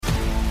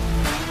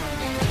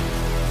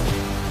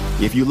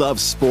If you love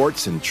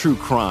sports and true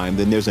crime,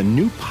 then there's a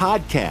new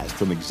podcast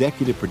from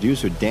executive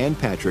producer Dan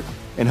Patrick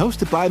and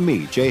hosted by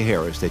me, Jay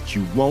Harris, that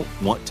you won't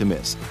want to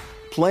miss.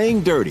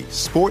 Playing Dirty: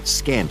 Sports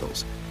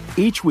Scandals.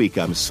 Each week,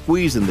 I'm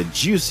squeezing the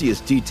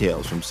juiciest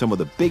details from some of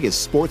the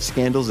biggest sports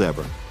scandals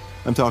ever.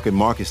 I'm talking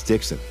Marcus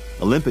Dixon,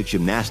 Olympic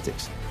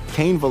gymnastics,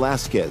 Cain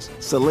Velasquez,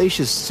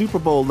 salacious Super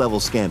Bowl-level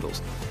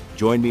scandals.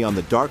 Join me on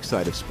the dark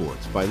side of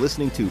sports by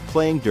listening to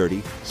Playing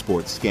Dirty: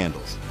 Sports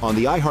Scandals on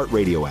the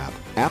iHeartRadio app,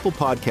 Apple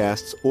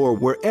Podcasts, or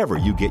wherever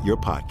you get your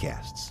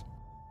podcasts.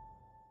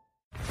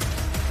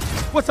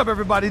 What's up,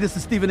 everybody? This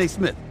is Stephen A.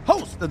 Smith,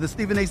 host of the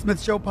Stephen A.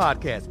 Smith Show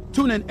podcast.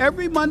 Tune in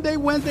every Monday,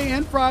 Wednesday,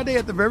 and Friday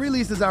at the very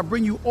least as I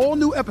bring you all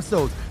new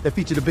episodes that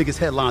feature the biggest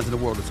headlines in the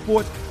world of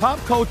sports, pop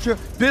culture,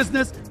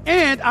 business,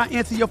 and I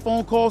answer your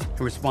phone calls and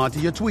respond to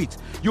your tweets.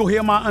 You'll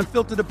hear my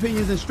unfiltered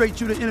opinions and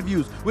straight-shooter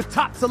interviews with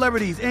top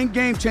celebrities and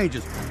game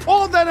changers.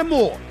 All that and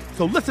more.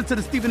 So listen to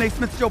the Stephen A.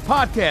 Smith Show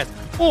podcast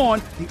on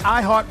the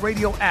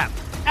iHeartRadio app,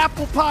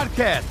 Apple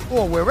Podcasts,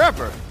 or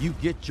wherever you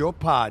get your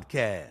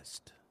podcast.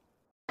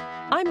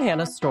 I'm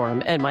Hannah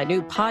Storm, and my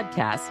new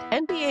podcast,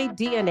 NBA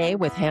DNA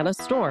with Hannah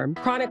Storm,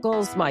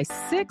 chronicles my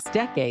 6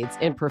 decades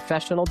in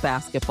professional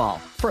basketball.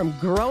 From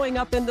growing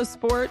up in the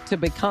sport to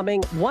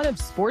becoming one of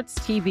sports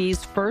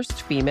TV's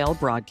first female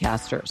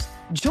broadcasters.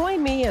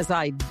 Join me as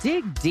I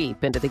dig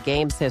deep into the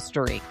game's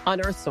history,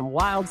 unearth some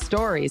wild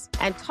stories,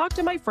 and talk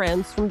to my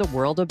friends from the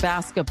world of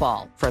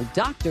basketball, from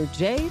Dr.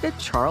 J to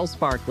Charles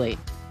Barkley.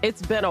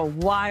 It's been a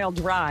wild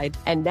ride,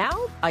 and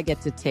now I get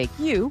to take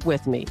you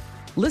with me.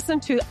 Listen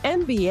to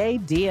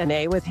NBA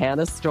DNA with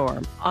Hannah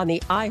Storm on the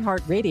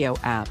iHeartRadio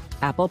app,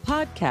 Apple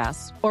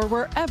Podcasts, or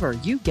wherever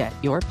you get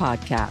your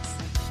podcasts.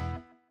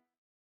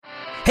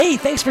 Hey,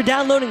 thanks for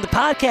downloading the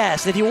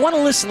podcast. If you want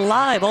to listen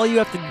live, all you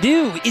have to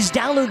do is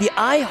download the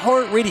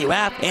iHeartRadio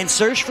app and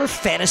search for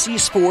Fantasy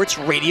Sports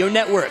Radio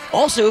Network.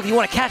 Also, if you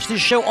want to catch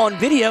this show on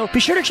video, be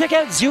sure to check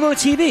out Zumo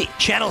TV,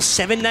 channel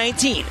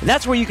 719.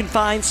 That's where you can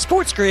find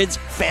Sports Grid's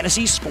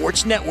Fantasy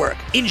Sports Network.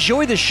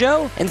 Enjoy the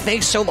show, and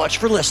thanks so much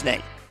for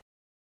listening.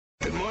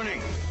 Good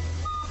morning.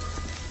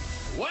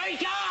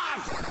 Wake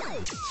up!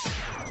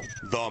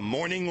 The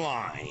Morning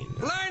Line.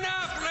 Line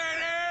up,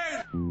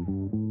 ladies!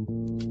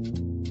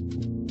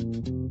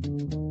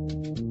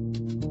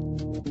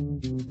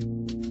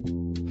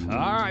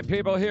 All right,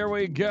 people, here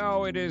we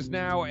go. It is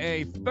now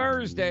a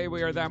Thursday.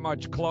 We are that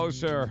much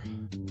closer,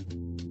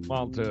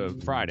 well, to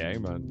Friday,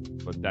 but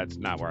that's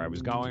not where I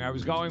was going. I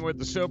was going with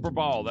the Super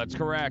Bowl. That's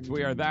correct.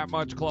 We are that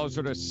much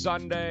closer to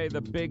Sunday,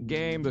 the big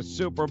game, the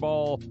Super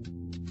Bowl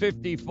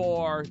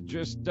 54,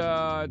 just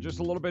a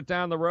little bit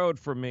down the road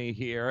from me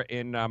here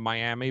in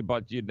Miami,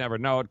 but you'd never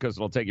know it because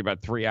it'll take you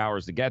about 3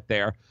 hours to get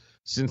there,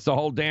 since the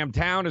whole damn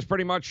town is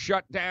pretty much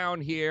shut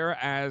down here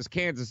as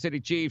Kansas City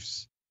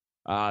Chiefs,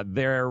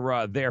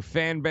 their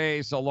fan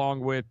base, along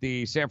with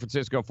the San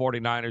Francisco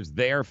 49ers,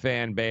 their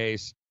fan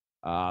base,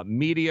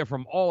 media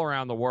from all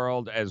around the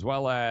world, as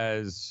well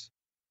as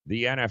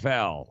the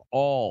NFL,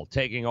 all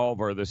taking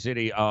over the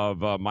city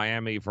of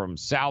Miami from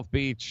South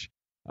Beach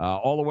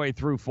all the way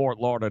through Fort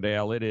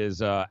Lauderdale. It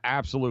is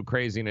absolute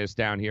craziness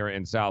down here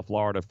in South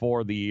Florida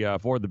for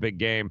the big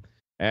game.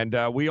 And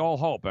we all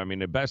hope, I mean,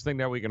 the best thing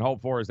that we can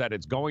hope for is that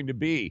it's going to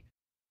be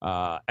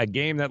a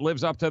game that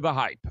lives up to the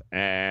hype.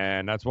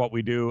 And that's what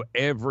we do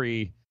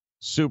every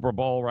Super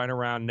Bowl right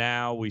around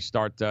now. We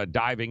start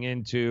diving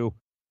into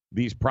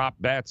these prop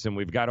bets, and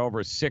we've got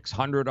over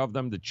 600 of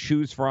them to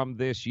choose from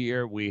this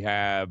year. We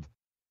have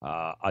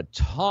a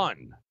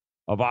ton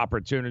of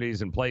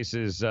opportunities and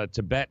places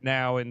to bet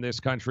now in this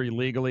country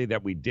legally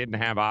that we didn't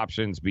have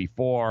options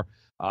before.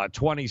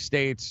 20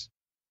 states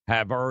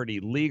have already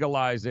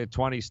legalized it.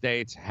 20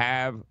 states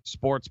have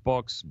sports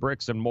books,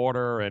 bricks and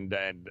mortar, and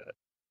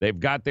they've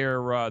got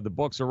the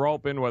books are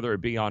open, whether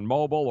it be on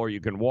mobile or you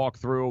can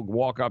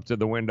walk up to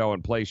the window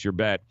and place your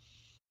bet.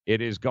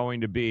 It is going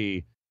to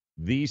be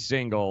the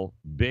single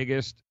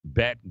biggest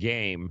bet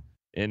game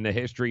in the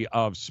history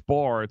of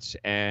sports,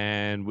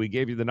 and we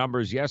gave you the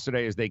numbers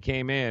yesterday as they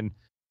came in.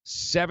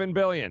 $7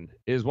 billion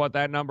is what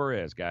that number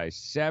is, guys.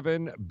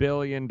 $7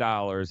 billion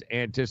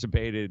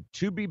anticipated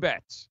to be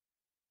bets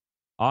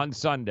on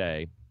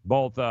Sunday,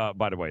 both,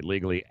 by the way,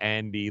 legally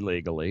and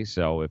illegally.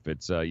 So if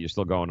it's you're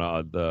still going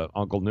to the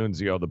Uncle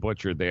Nunzio, the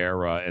butcher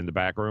there in the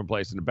back room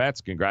placing the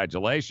bets,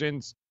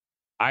 congratulations.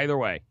 Either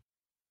way,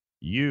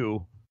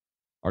 you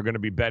are going to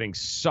be betting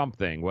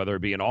something, whether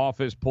it be an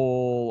office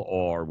pool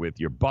or with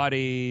your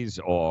buddies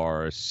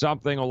or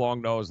something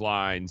along those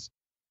lines.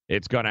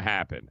 It's going to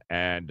happen,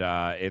 and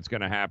it's going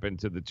to happen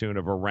to the tune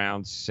of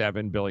around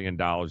 $7 billion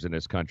in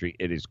this country.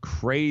 It is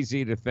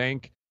crazy to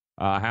think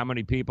how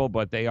many people,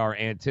 but they are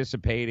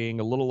anticipating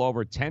a little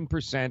over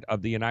 10%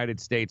 of the United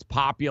States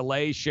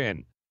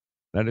population.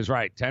 That is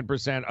right.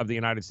 10% of the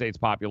United States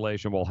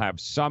population will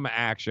have some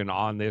action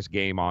on this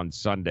game on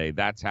Sunday.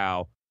 That's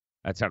how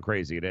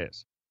crazy it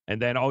is.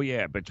 And then,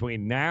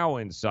 between now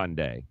and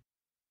Sunday,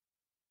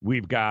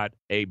 we've got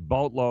a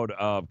boatload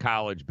of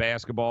college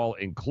basketball,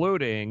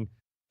 including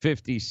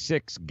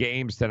 56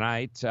 games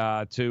tonight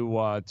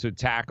to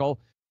tackle.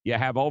 You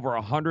have over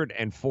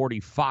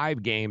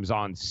 145 games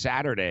on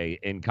Saturday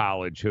in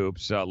college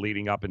hoops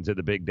leading up into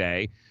the big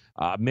day.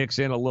 Mix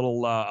in a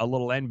little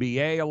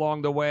NBA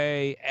along the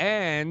way,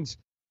 and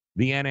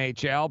the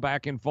NHL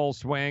back in full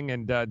swing.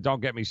 And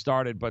don't get me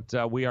started, but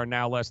we are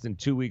now less than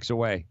 2 weeks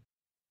away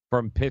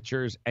from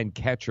pitchers and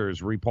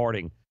catchers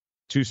reporting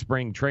to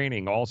spring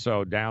training,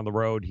 also down the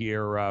road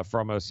here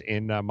from us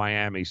in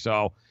Miami.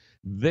 So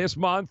this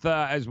month,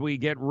 as we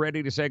get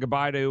ready to say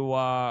goodbye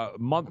to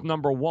month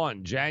number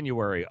 1,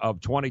 January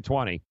of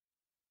 2020,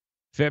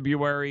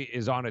 February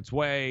is on its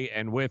way,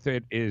 and with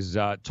it is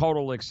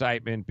total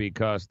excitement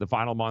because the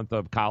final month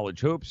of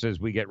college hoops as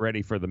we get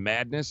ready for the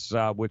madness,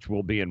 which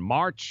will be in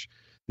March,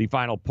 the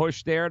final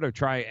push there to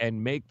try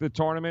and make the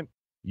tournament.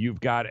 You've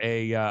got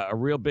a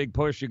real big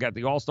push. You got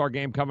the All-Star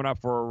game coming up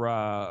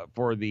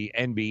for the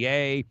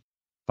NBA,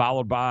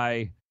 followed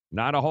by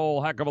not a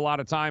whole heck of a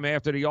lot of time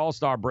after the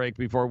All-Star break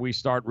before we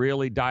start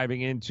really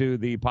diving into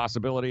the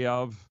possibility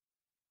of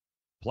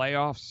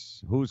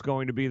playoffs, who's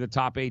going to be the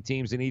top 8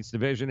 teams in each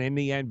division in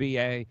the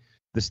NBA.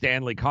 The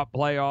Stanley Cup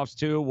playoffs,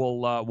 too,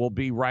 will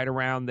be right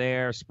around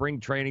there.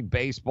 Spring training,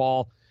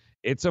 baseball.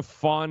 It's a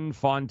fun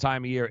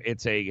time of year.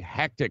 It's a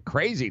hectic,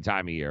 crazy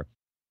time of year,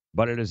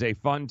 but it is a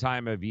fun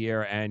time of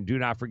year. And do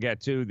not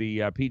forget, too, the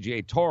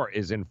PGA Tour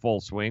is in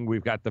full swing.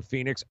 We've got the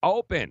Phoenix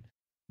Open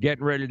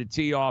getting ready to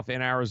tee off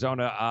in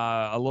Arizona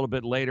a little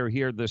bit later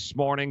here this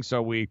morning.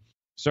 So we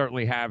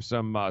certainly have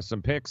some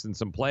picks and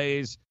some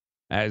plays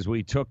as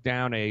we took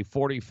down a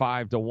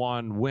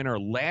 45-1 winner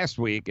last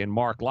week in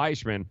Mark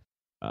Leishman,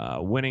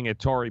 winning at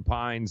Torrey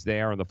Pines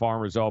there in the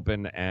Farmers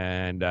Open,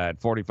 and at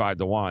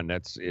 45-1.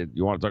 That's it.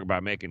 You want to talk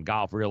about making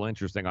golf real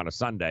interesting on a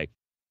Sunday.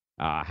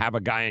 Have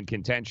a guy in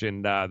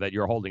contention that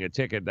you're holding a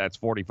ticket that's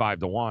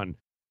 45-1,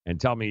 and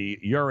tell me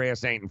your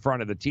ass ain't in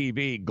front of the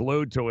TV,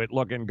 glued to it,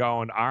 looking,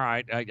 going, all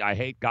right, I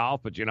hate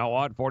golf, but you know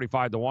what?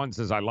 45-1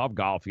 says I love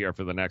golf here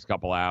for the next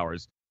couple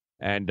hours.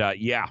 And,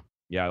 yeah,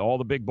 all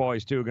the big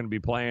boys, too, are going to be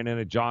playing in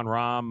it. John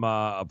Rahm,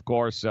 of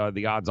course,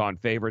 the odds-on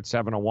favorite,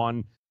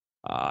 7-1,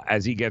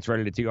 as he gets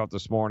ready to tee off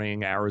this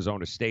morning.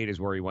 Arizona State is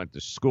where he went to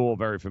school,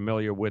 very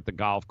familiar with the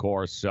golf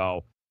course.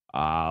 So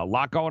a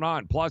lot going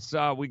on. Plus,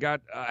 we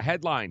got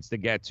headlines to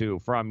get to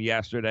from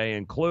yesterday,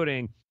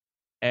 including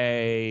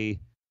a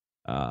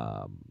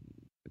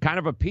kind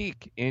of a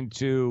peek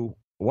into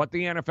what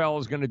the NFL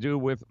is going to do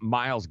with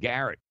Myles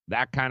Garrett.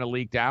 That kind of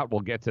leaked out.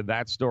 We'll get to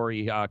that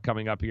story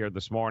coming up here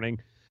this morning.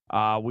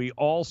 We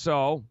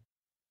also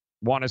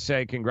want to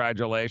say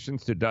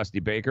congratulations to Dusty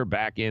Baker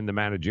back in the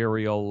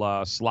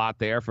managerial slot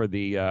there for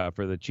the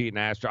Houston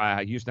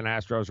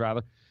Astros,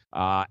 rather.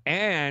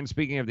 And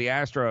speaking of the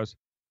Astros,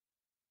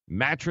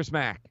 Mattress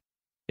Mac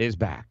is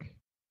back.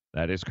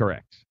 That is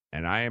correct.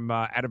 And I am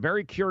at a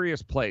very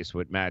curious place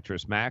with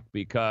Mattress Mac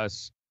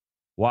because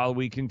while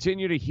we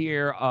continue to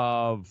hear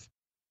of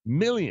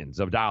millions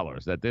of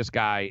dollars that this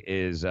guy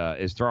is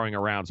throwing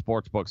around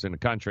sports books in the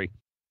country,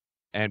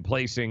 and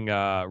placing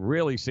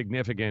really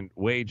significant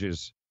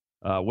wagers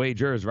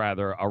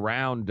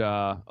around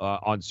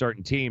on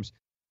certain teams,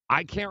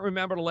 I can't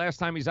remember the last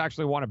time he's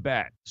actually won a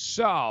bet.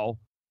 So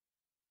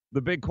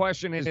the big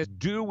question is,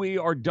 do we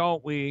or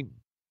don't we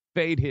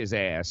fade his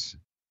ass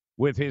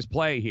with his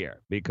play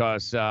here?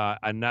 Because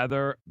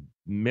another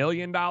 $1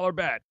 million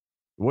bet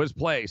was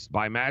placed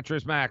by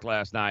Mattress Mac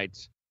last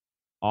night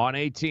on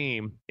a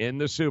team in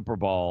the Super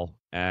Bowl.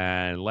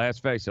 And let's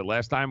face it,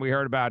 last time we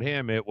heard about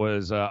him, it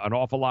was an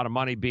awful lot of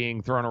money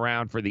being thrown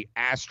around for the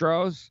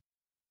Astros.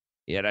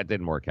 Yeah, that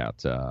didn't work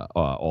out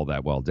all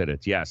that well, did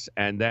it? Yes.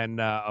 And then,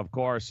 of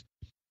course,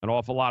 an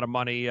awful lot of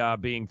money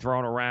being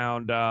thrown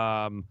around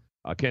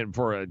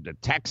for the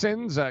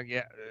Texans.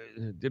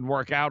 Didn't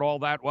work out all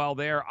that well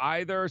there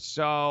either.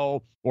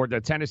 So, or the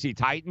Tennessee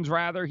Titans,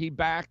 rather, he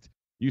backed.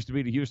 Used to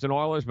be the Houston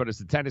Oilers, but it's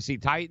the Tennessee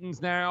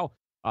Titans now.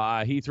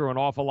 He threw an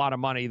awful lot of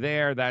money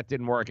there. That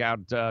didn't work out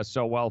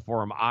so well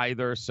for him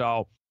either.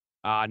 So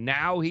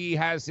now he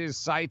has his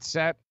sights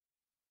set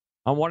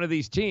on one of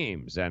these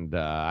teams. And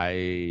I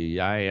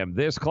am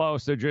this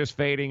close to just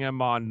fading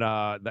him on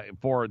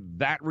for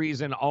that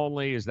reason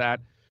only, is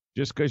that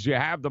just because you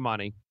have the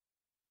money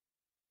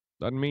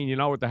doesn't mean you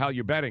know what the hell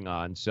you're betting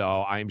on.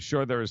 So I'm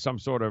sure there is some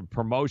sort of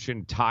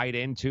promotion tied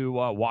into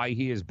why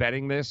he is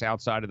betting this,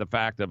 outside of the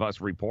fact of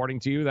us reporting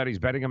to you that he's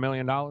betting $1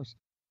 million.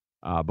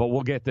 But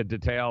we'll get the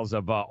details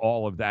of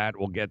all of that.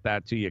 We'll get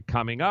that to you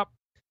coming up.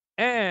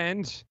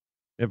 And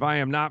if I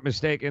am not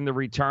mistaken, the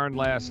return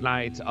last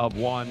night of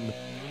one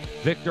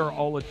Victor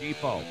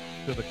Oladipo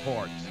to the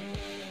courts.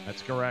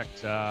 That's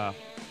correct.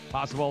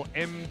 Possible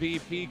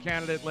MVP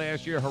candidate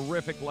last year.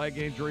 Horrific leg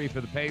injury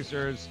for the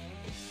Pacers.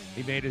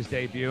 He made his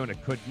debut, and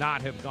it could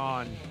not have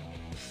gone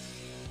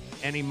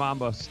any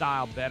Mamba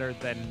style better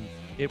than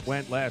it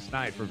went last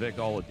night for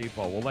Victor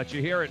Oladipo. We'll let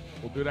you hear it.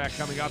 We'll do that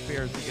coming up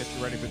here as we get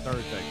you ready for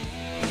Thursday.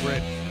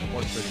 Grid,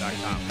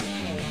 sportsgrid.com.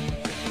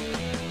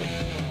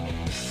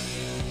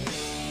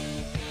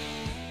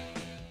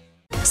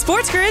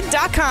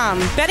 SportsGrid.com.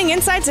 Betting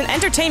insights and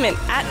entertainment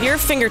at your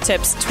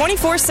fingertips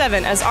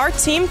 24/7 as our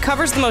team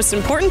covers the most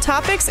important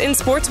topics in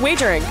sports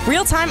wagering.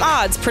 Real-time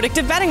odds,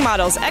 predictive betting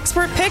models,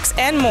 expert picks,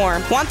 and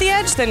more. Want the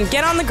edge? Then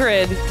get on the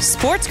grid.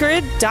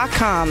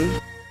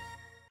 SportsGrid.com.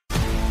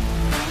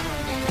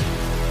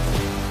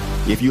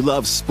 If you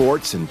love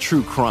sports and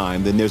true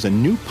crime, then there's a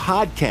new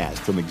podcast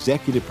from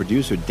executive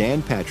producer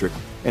Dan Patrick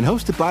and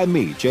hosted by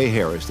me, Jay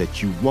Harris,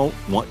 that you won't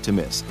want to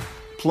miss.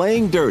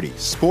 Playing Dirty: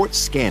 Sports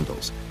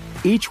Scandals.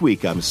 Each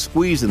week, I'm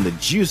squeezing the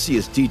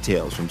juiciest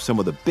details from some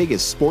of the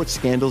biggest sports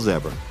scandals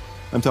ever.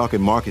 I'm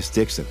talking Marcus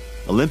Dixon,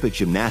 Olympic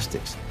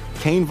gymnastics,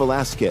 Cain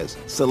Velasquez,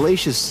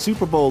 salacious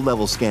Super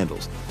Bowl-level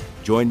scandals.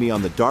 Join me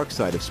on the dark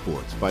side of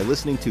sports by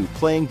listening to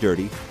Playing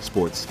Dirty: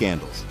 Sports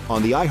Scandals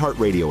on the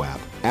iHeartRadio app,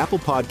 Apple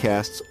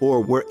Podcasts,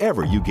 or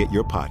wherever you get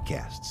your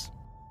podcasts.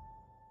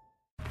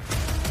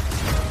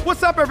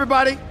 What's up,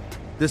 everybody?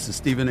 This is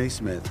Stephen A.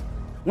 Smith.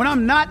 When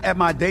I'm not at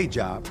my day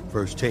job,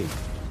 First Take,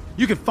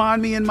 you can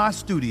find me in my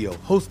studio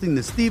hosting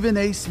the Stephen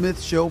A.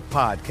 Smith Show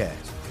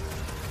podcast.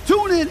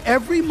 Tune in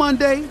every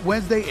Monday,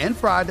 Wednesday, and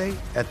Friday,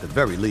 at the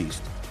very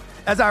least,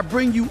 as I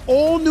bring you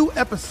all new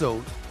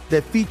episodes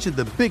that feature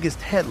the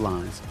biggest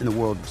headlines in the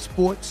world of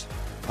sports,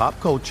 pop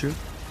culture,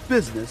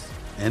 business,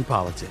 and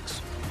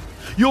politics.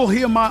 You'll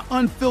hear my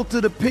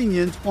unfiltered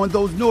opinions on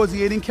those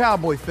nauseating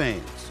Cowboy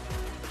fans,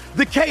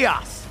 the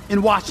chaos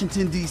in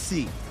Washington,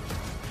 D.C.,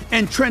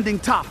 and trending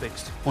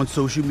topics on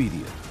social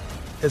media,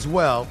 as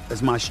well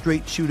as my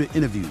straight shooter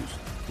interviews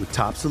with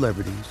top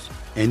celebrities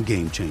and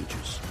game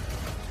changers.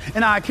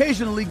 And I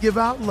occasionally give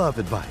out love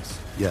advice.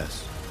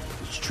 Yes,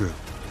 it's true.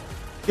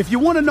 If you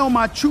want to know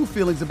my true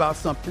feelings about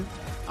something,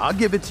 I'll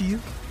give it to you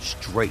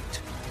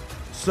straight.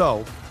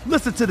 So,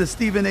 listen to the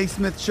Stephen A.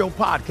 Smith Show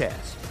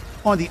podcast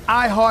on the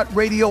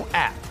iHeartRadio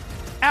app,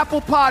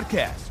 Apple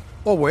Podcasts,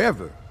 or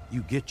wherever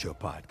you get your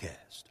podcast.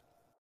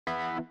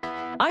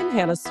 I'm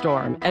Hannah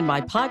Storm, and my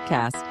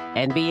podcast,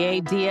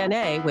 NBA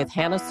DNA with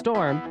Hannah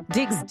Storm,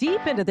 digs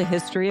deep into the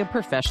history of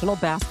professional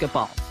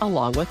basketball,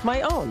 along with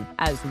my own,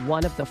 as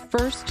one of the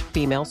first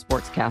female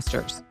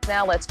sportscasters.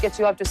 Now let's get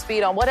you up to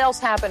speed on what else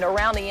happened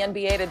around the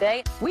NBA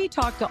today. We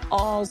talk to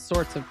all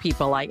sorts of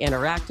people I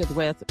interacted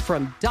with,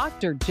 from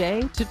Dr.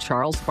 J to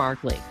Charles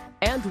Barkley,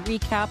 and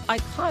recap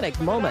iconic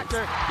moments.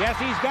 Yes,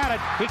 he's got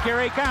it.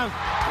 Here he comes.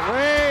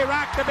 Way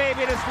rock the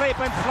baby to sleep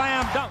and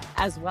slam dunk.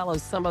 As well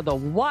as some of the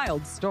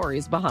wild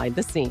stories behind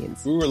the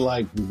scenes. We were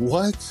like,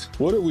 what?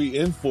 What are we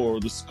in for?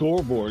 The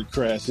scoreboard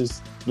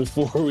crashes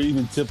before we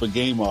even tip a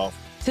game off.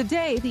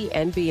 Today, the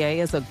NBA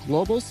is a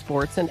global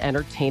sports and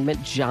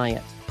entertainment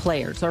giant.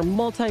 Players are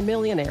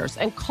multimillionaires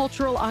and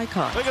cultural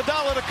icons.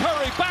 Iguodala to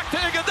Curry, back to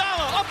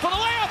Iguodala, up for the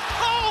layup.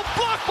 Oh,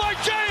 blocked by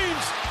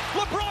James.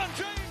 LeBron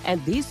James.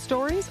 And these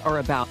stories are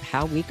about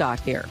how we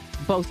got here,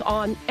 both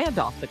on and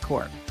off the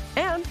court.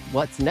 And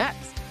what's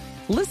next?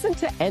 Listen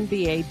to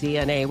NBA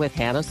DNA with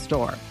Hannah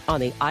Storm on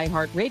the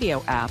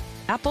iHeartRadio app,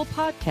 Apple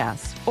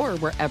Podcasts, or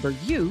wherever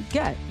you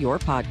get your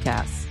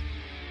podcasts.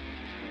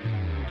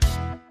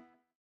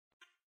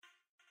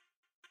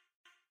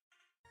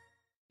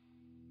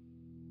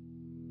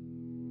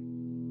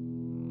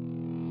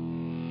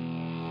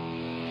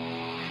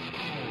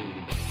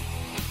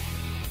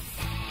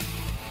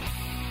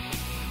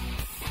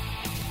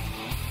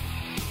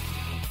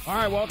 All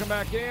right, welcome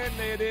back in.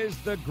 It is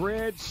The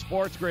Grid,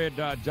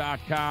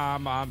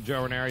 sportsgrid.com. I'm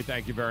Joe Ranieri.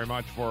 Thank you very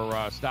much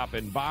for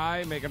stopping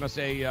by, making us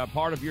a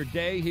part of your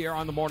day here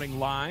on the Morning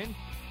Line.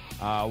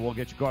 We'll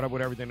get you caught up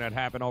with everything that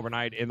happened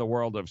overnight in the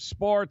world of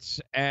sports,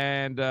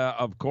 and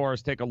of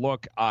course, take a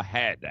look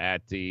ahead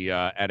at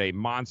a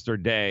monster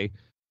day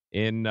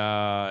in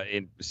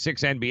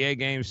 6 NBA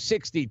games,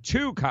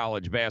 62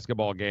 college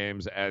basketball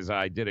games. As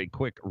I did a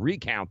quick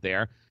recount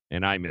there,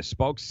 and I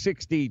misspoke,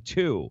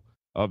 62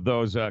 of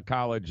those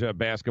college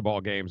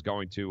basketball games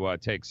going to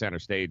take center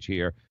stage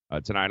here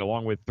tonight,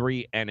 along with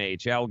 3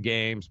 NHL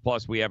games.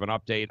 Plus, we have an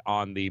update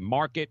on the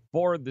market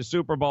for the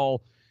Super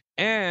Bowl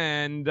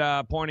and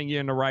pointing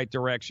you in the right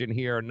direction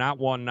here. Not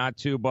one, not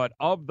two, but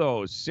of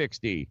those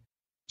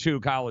 62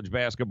 college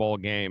basketball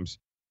games,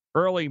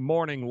 early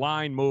morning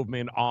line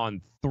movement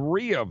on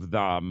 3 of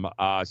them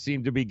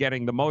seem to be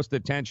getting the most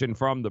attention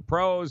from the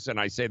pros. And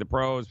I say the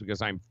pros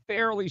because I'm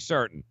fairly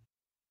certain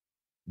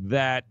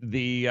that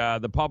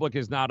the public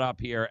is not up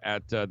here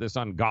at this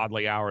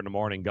ungodly hour in the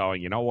morning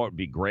going, you know what would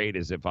be great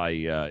is if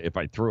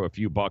I threw a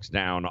few bucks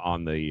down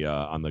on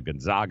the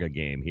Gonzaga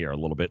game here a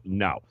little bit.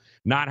 No,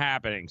 not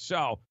happening.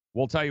 So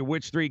we'll tell you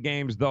which 3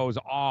 games those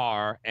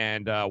are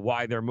and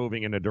why they're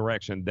moving in the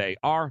direction they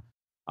are.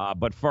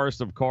 But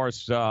first, of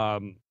course,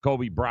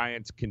 Kobe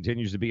Bryant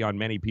continues to be on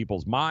many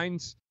people's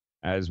minds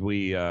as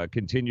we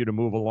continue to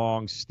move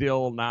along.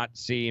 Still not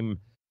seem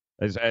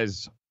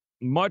as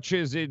much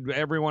as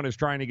everyone is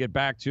trying to get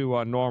back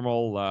to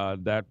normal,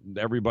 that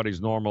everybody's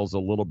normal is a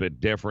little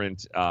bit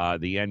different.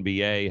 The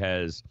NBA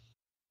has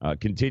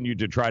continued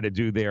to try to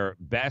do their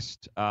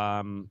best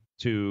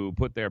to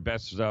put their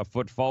best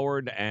foot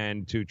forward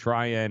and to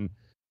try and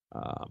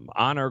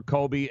honor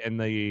Kobe in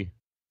the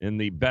in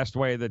the best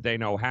way that they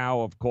know how,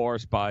 of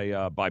course,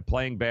 by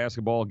playing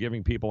basketball,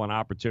 giving people an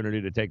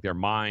opportunity to take their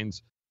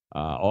minds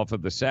off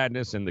of the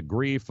sadness and the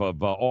grief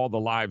of all the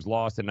lives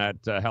lost in that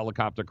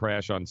helicopter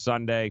crash on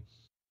Sunday.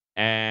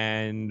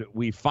 And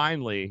we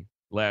finally,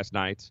 last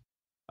night,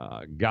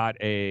 got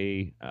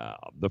the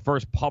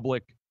first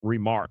public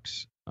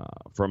remarks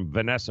from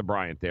Vanessa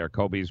Bryant there,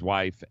 Kobe's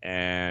wife,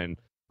 and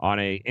on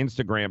a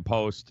Instagram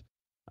post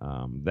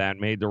that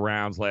made the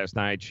rounds last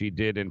night, she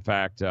did, in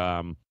fact,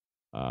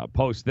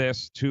 post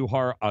this to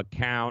her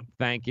account,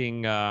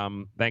 thanking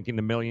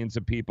the millions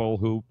of people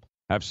who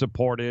have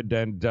supported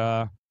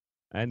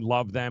and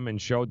loved them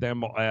and showed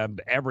them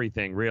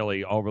everything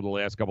really over the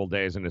last couple of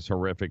days in this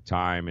horrific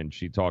time. And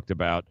she talked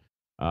about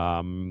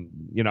how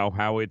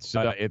it's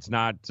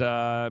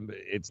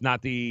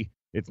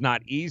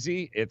not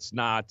easy, it's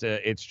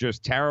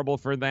just terrible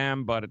for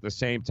them, but at the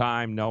same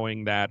time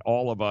knowing that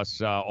all of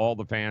us, all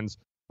the fans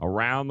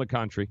around the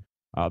country,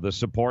 the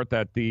support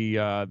that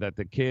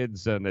the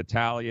kids,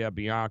 Natalia,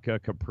 Bianca,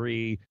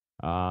 Capri,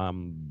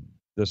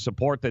 the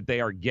support that they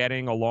are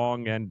getting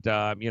along, and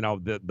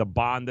the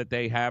bond that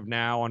they have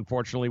now,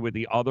 unfortunately, with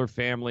the other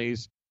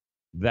families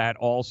that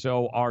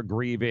also are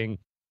grieving.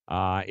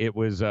 It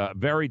was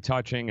very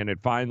touching, and it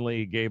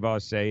finally gave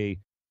us a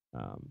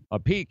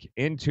peek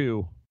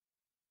into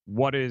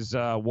what is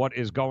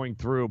going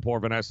through poor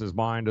Vanessa's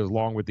mind,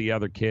 along with the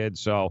other kids.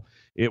 So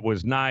it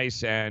was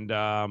nice, and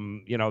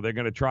they're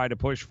going to try to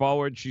push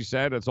forward. She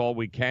said it's all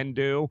we can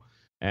do.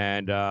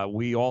 And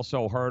we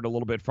also heard a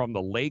little bit from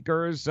the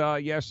Lakers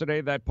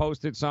yesterday that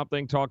posted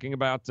something talking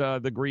about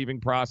the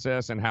grieving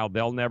process and how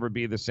they'll never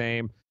be the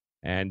same.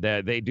 And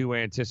they do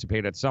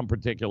anticipate at some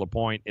particular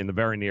point in the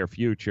very near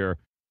future,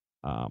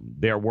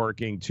 they're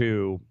working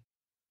to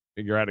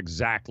figure out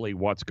exactly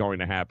what's going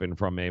to happen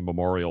from a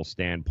memorial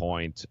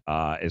standpoint.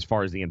 As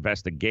far as the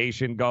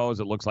investigation goes,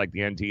 it looks like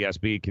the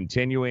NTSB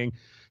continuing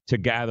to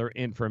gather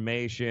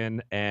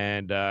information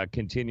and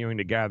continuing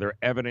to gather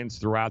evidence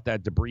throughout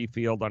that debris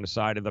field on the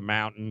side of the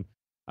mountain.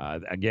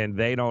 Again,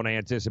 they don't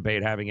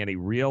anticipate having any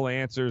real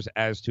answers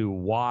as to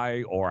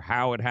why or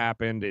how it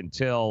happened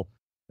until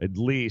at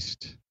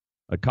least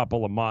a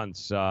couple of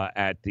months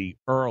at the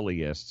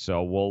earliest.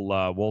 So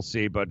we'll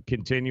see. But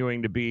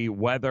continuing to be,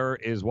 weather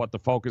is what the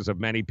focus of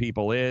many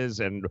people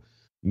is, and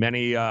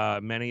many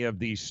of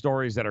the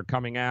stories that are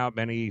coming out,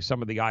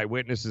 some of the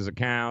eyewitnesses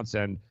accounts,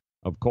 and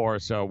of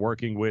course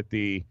working with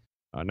the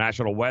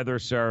National Weather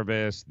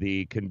Service.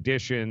 The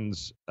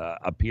conditions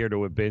appear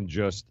to have been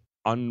just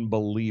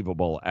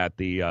unbelievable at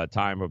the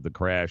time of the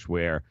crash,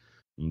 where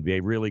they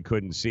really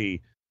couldn't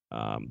see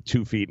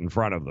 2 feet in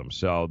front of them.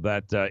 So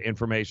that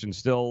information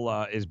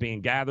still is being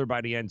gathered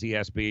by the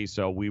NTSB.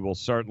 So we will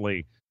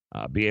certainly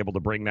be able to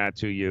bring that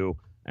to you.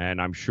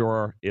 And I'm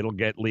sure it'll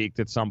get leaked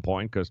at some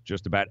point, because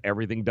just about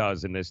everything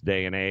does in this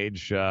day and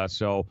age.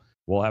 So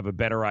we'll have a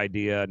better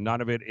idea. None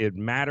of it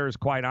matters,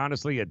 quite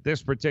honestly, at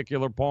this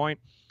particular point,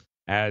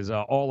 as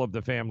all of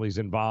the families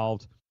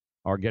involved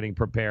are getting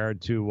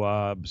prepared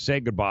to say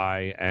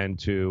goodbye, and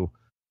to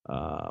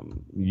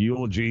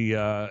eulogies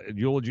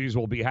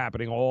will be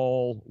happening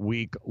all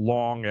week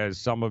long, as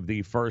some of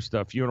the first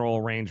funeral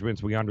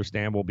arrangements, we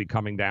understand, will be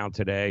coming down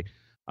today.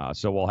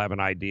 So we'll have an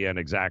idea on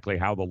exactly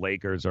how the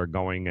Lakers are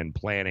going and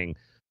planning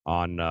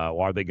on,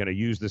 are they going to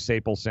use the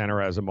Staples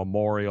Center as a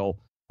memorial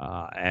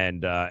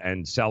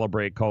and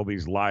celebrate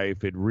Kobe's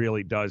life? It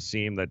really does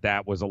seem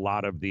that was a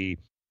lot of the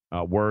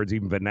words.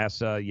 Even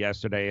Vanessa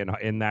yesterday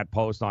in that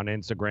post on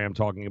Instagram,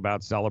 talking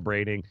about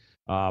celebrating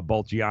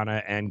both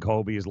Gianna and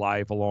Kobe's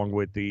life, along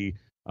with the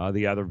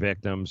other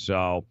victims.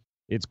 So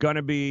it's going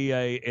to be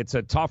it's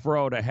a tough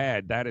road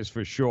ahead, that is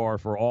for sure,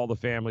 for all the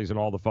families and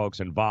all the folks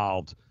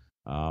involved.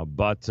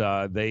 But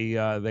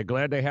they're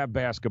glad they have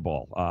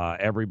basketball,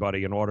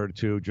 everybody, in order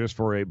to, just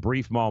for a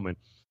brief moment,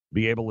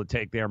 be able to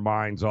take their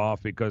minds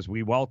off, because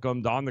we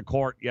welcomed on the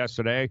court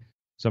yesterday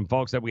some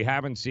folks that we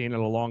haven't seen in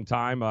a long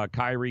time.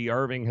 Kyrie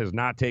Irving has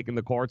not taken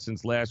the court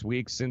since last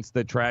week, since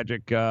the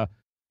tragic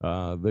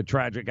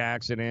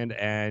accident,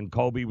 and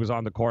Kobe was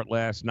on the court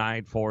last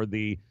night for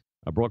the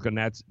Brooklyn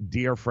Nets,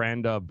 dear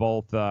friend of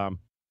both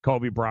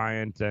Kobe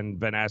Bryant and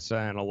Vanessa,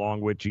 and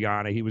along with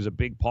Gianna. He was a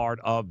big part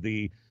of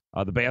the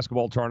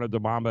basketball tournament, the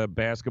Mamba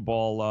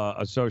Basketball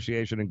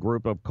Association and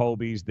group of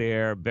Kobe's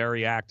there,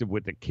 very active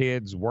with the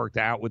kids, worked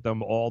out with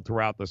them all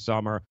throughout the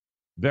summer,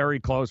 very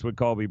close with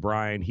Kobe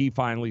Bryant. He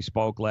finally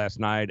spoke last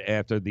night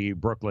after the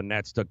Brooklyn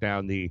Nets took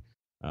down the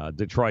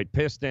Detroit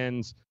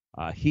Pistons.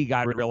 He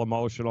got real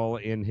emotional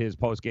in his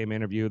post-game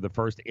interview, the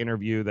first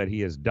interview that he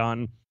has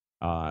done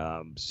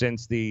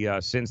since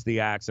the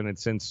accident,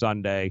 since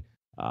Sunday.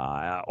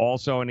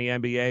 Also in the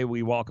NBA,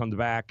 we welcomed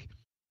back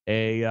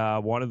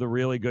one of the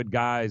really good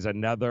guys,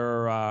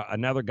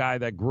 another guy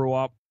that grew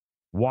up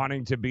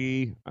wanting to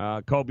be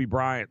Kobe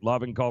Bryant,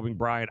 loving Kobe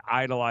Bryant,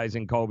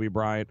 idolizing Kobe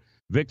Bryant.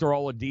 Victor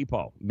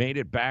Oladipo made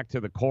it back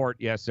to the court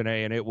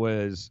yesterday, and it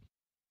was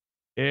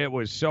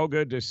so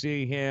good to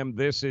see him.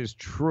 This is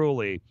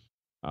truly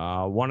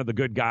one of the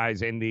good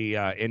guys in the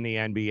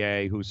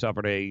NBA who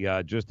suffered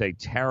just a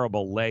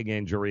terrible leg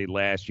injury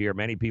last year.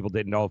 Many people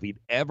didn't know if he'd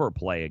ever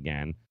play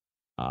again,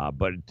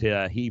 but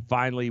he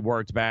finally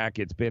worked back.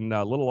 It's been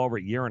a little over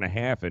a year and a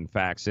half, in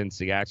fact, since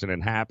the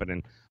accident happened,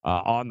 and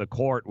on the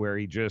court where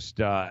he just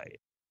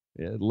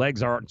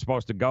legs aren't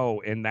supposed to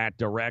go in that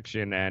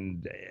direction,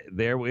 and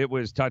it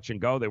was touch and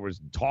go. There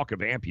was talk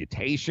of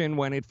amputation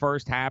when it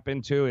first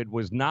happened, too. It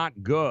was not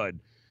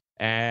good,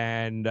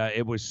 and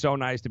it was so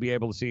nice to be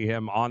able to see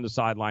him on the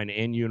sideline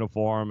in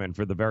uniform, and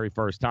for the very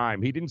first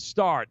time. He didn't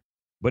start,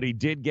 but he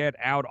did get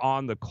out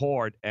on the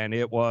court, and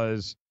it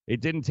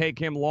didn't take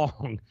him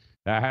long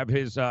to have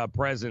his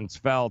presence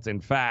felt.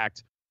 In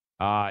fact,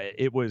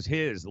 it was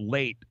his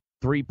late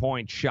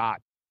three-point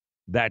shot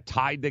that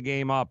tied the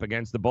game up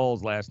against the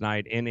Bulls last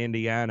night in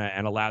Indiana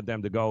and allowed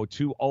them to go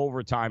to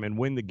overtime and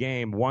win the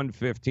game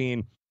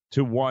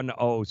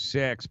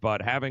 115-106.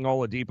 But having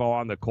Oladipo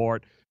on the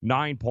court,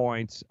 9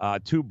 points,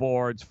 2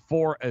 boards,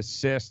 4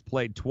 assists,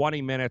 played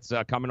 20 minutes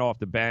coming off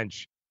the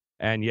bench.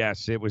 And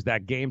yes, it was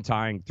that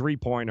game-tying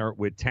three-pointer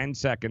with 10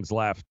 seconds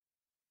left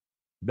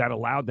that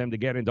allowed them to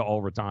get into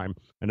overtime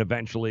and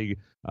eventually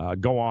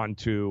go on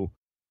to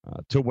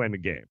win the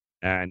game.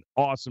 And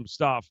awesome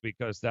stuff,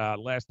 because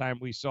last time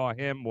we saw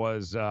him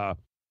was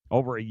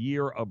over a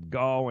year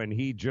ago, and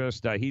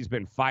he's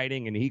been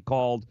fighting, and he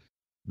called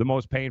the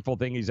most painful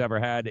thing he's ever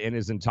had in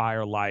his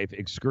entire life.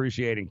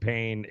 Excruciating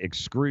pain,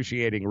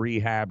 excruciating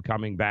rehab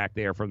coming back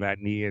there from that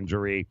knee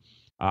injury.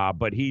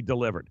 But he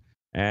delivered,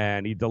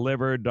 and he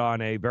delivered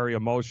on a very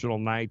emotional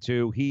night,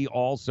 too. He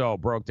also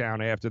broke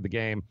down after the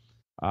game,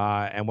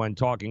 and when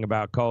talking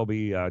about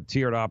Kobe,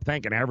 teared up,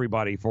 thanking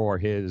everybody for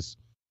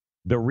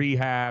the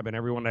rehab and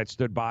everyone that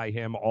stood by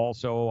him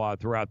also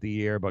throughout the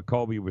year. But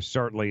Kobe was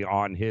certainly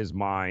on his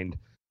mind.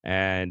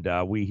 And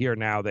we hear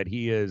now that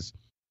he is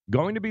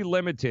going to be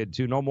limited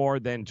to no more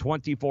than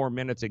 24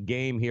 minutes a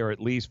game here, at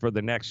least for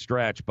the next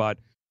stretch. But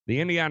the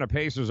Indiana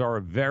Pacers are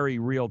a very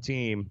real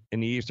team in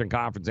the Eastern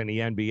Conference in the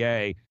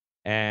NBA.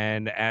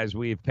 And as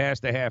we've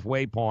passed the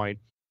halfway point,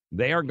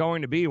 they are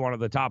going to be one of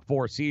the top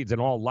 4 seeds in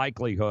all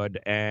likelihood.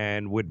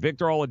 And with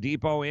Victor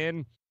Oladipo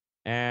in,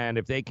 and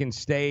if they can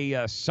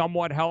stay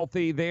somewhat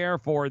healthy there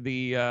for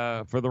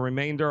the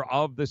remainder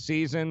of the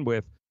season,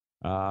 with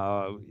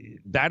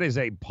that is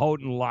a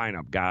potent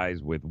lineup,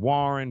 guys, with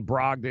Warren,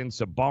 Brogdon,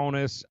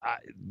 Sabonis.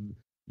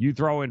 You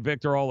throw in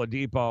Victor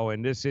Oladipo,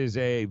 and this is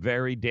a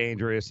very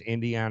dangerous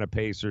Indiana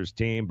Pacers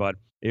team. But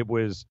it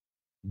was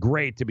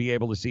great to be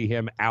able to see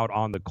him out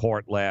on the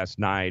court last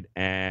night,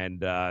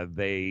 and a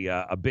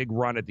big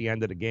run at the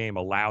end of the game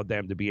allowed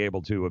them to be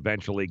able to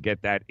eventually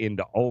get that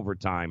into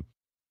overtime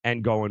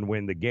and go and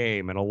win the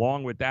game. And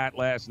along with that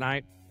last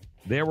night,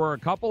 there were a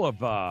couple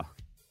of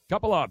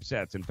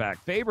upsets. In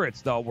fact,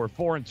 favorites, though, were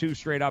 4-2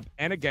 straight up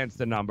and against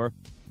the number.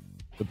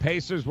 The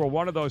Pacers were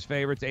one of those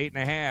favorites,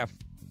 8.5.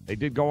 They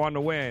did go on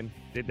to win.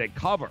 Did they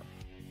cover?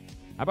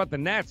 How about the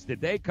Nets? Did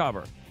they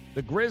cover?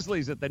 The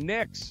Grizzlies at the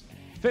Knicks,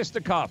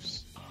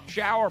 fisticuffs,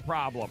 shower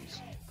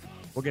problems.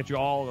 We'll get you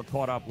all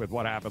caught up with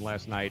what happened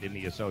last night in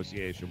the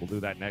association. We'll do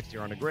that next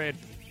year on The Grid,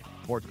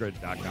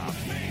 SportsGrid.com.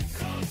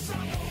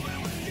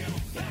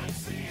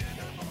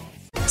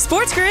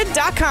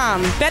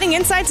 SportsGrid.com. Betting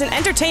insights and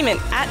entertainment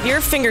at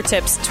your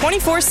fingertips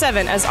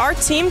 24/7 as our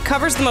team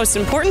covers the most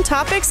important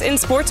topics in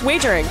sports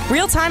wagering.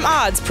 Real-time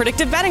odds,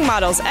 predictive betting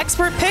models,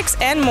 expert picks,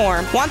 and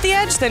more. Want the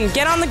edge? Then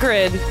get on the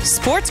grid.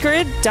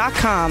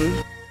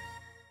 SportsGrid.com.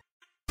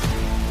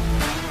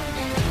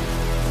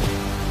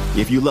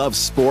 If you love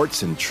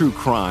sports and true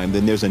crime,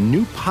 then there's a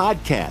new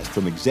podcast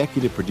from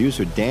executive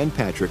producer Dan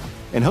Patrick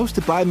and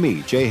hosted by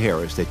me, Jay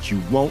Harris, that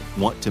you won't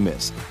want to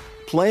miss.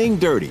 Playing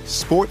Dirty: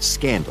 Sports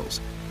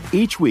Scandals.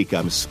 Each week,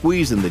 I'm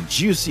squeezing the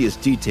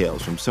juiciest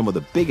details from some of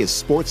the biggest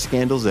sports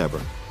scandals ever.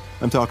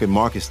 I'm talking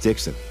Marcus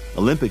Dixon,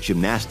 Olympic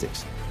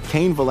gymnastics,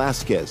 Cain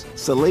Velasquez,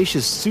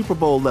 salacious Super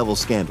Bowl-level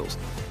scandals.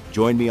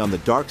 Join me on the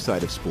dark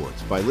side of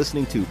sports by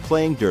listening to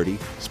Playing Dirty: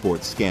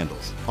 Sports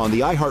Scandals on the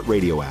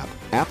iHeartRadio app,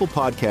 Apple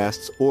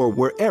Podcasts, or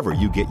wherever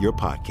you get your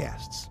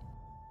podcasts.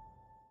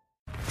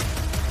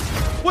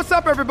 What's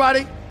up,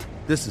 everybody?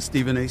 This is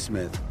Stephen A.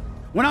 Smith.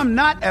 When I'm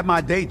not at my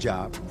day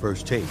job,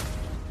 First Take,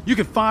 you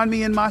can find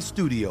me in my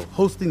studio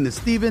hosting the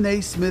Stephen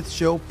A. Smith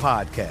Show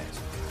podcast.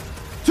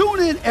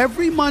 Tune in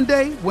every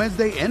Monday,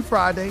 Wednesday, and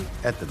Friday,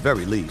 at the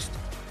very least,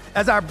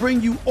 as I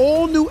bring you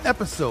all new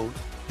episodes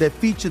that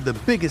feature the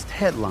biggest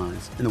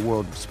headlines in the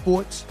world of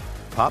sports,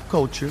 pop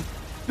culture,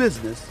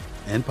 business,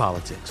 and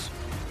politics.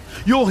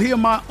 You'll hear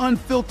my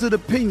unfiltered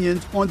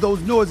opinions on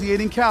those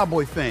nauseating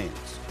Cowboy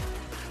fans,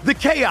 the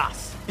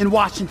chaos in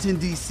Washington,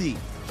 D.C.,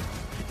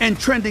 and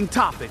trending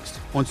topics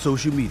on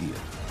social media,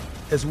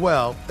 as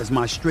well as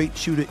my straight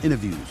shooter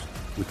interviews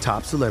with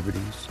top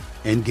celebrities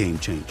and game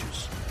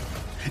changers.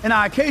 And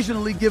I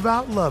occasionally give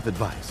out love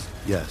advice.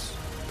 Yes,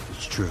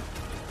 it's true.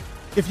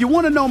 If you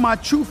want to know my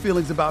true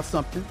feelings about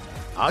something,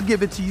 I'll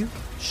give it to you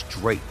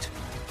straight.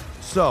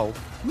 So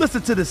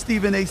listen to the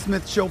Stephen A.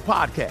 Smith Show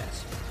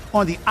podcast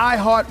on the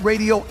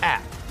iHeartRadio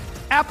app,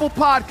 Apple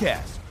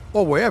Podcasts,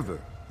 or wherever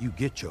you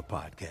get your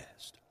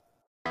podcast.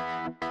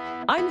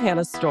 I'm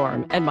Hannah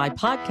Storm, and my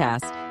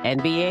podcast,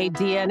 NBA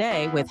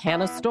DNA with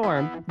Hannah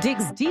Storm,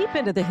 digs deep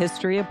into the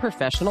history of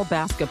professional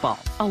basketball,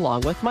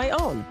 along with my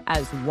own,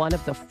 as one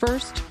of the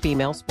first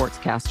female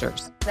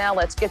sportscasters. Now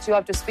let's get you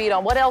up to speed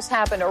on what else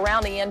happened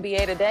around the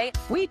NBA today.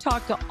 We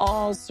talk to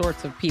all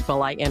sorts of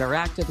people I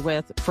interacted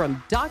with,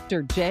 from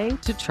Dr. J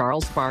to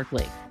Charles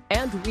Barkley,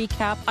 and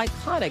recap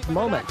iconic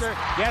moments.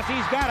 Yes,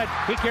 he's got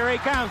it. Here he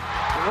comes.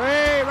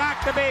 Way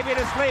rock the baby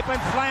to sleep and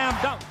slam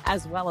dunk.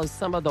 As well as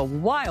some of the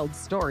wild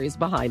stories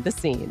behind the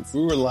scenes.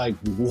 We were like,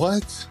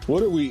 what?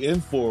 What are we in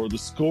for? The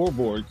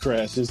scoreboard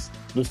crashes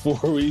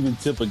before we even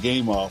tip a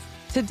game off.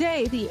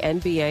 Today, the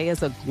NBA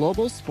is a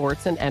global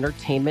sports and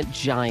entertainment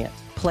giant.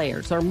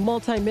 Players are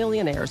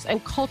multimillionaires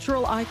and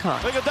cultural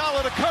icons.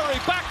 Iguodala to Curry,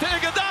 back to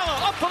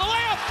Iguodala, up for the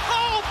layup.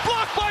 Oh,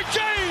 blocked by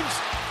James.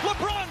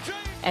 LeBron James.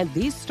 And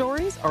these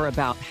stories are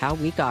about how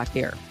we got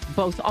here,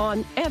 both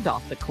on and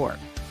off the court.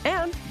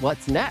 And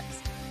what's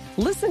next?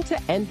 Listen to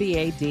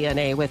NBA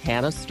DNA with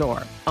Hannah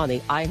Storm on the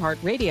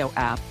iHeartRadio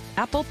app,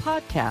 Apple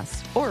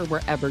Podcasts, or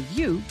wherever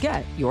you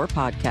get your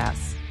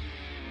podcasts.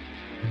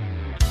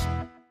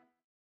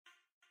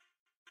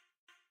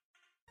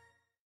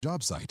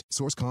 Job site.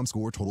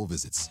 Source.com/score total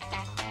visits.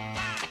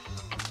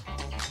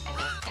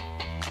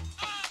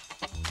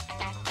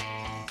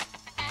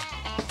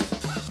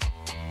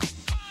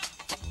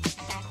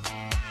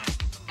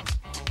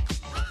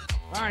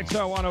 All right,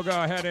 so I want to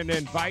go ahead and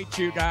invite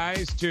you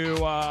guys to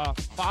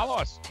follow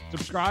us,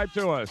 subscribe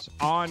to us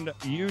on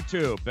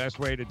YouTube. Best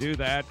way to do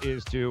that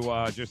is to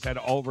just head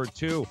over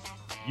to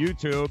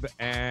YouTube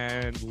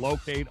and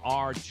locate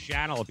our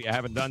channel. If you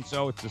haven't done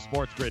so, it's the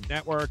Sports Grid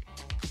Network.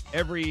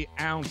 Every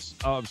ounce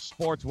of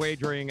sports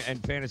wagering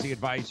and fantasy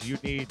advice you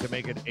need to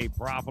make it a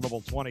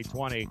profitable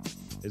 2020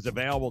 is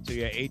available to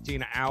you.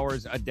 18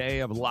 hours a day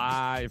of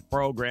live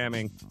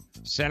programming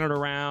centered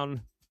around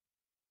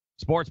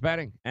sports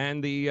betting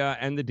and the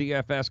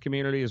DFS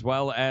community, as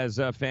well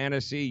as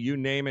fantasy. You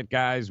name it,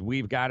 guys.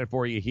 We've got it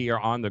for you here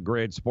on the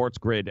Grid, Sports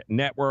Grid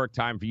Network.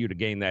 Time for you to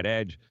gain that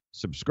edge.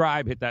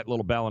 Subscribe, hit that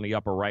little bell in the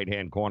upper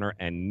right-hand corner,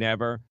 and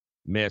never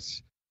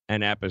miss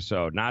an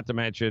episode. Not to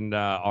mention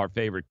our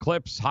favorite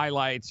clips,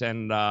 highlights,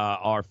 and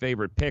our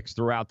favorite picks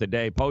throughout the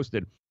day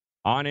posted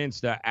on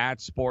Insta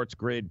at Sports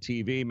Grid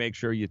TV. Make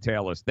sure you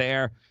tail us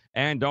there.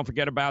 And don't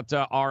forget about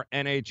our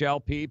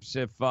NHL peeps.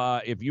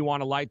 If you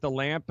want to light the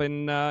lamp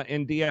in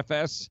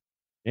DFS,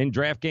 in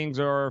DraftKings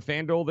or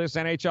FanDuel this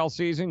NHL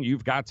season,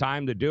 you've got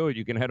time to do it.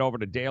 You can head over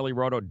to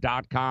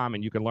dailyroto.com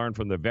and you can learn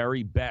from the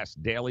very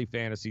best daily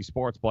fantasy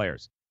sports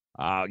players.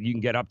 You can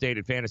get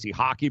updated fantasy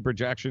hockey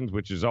projections,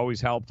 which is always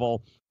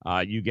helpful.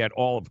 You get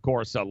all, of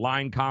course,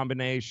 line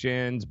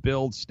combinations,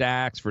 build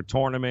stacks for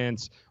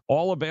tournaments,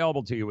 all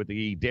available to you with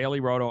the Daily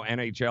Roto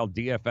NHL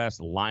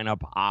DFS Lineup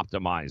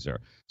Optimizer.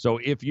 So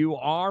if you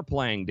are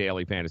playing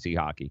daily fantasy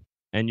hockey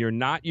and you're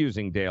not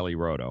using Daily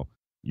Roto,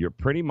 you're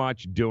pretty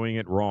much doing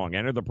it wrong.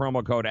 Enter the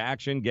promo code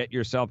ACTION. Get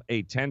yourself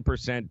a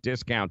 10%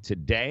 discount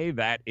today.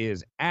 That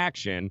is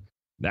ACTION.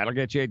 That'll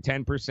get you a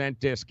 10%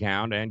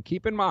 discount. And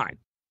keep in mind,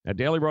 at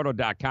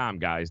dailyroto.com,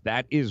 guys,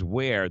 that is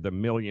where the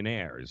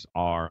millionaires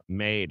are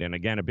made. And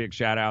again, a big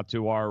shout out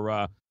to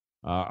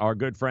our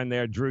good friend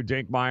there, Drew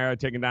Dinkmeyer,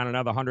 taking down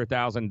another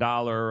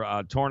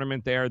 $100,000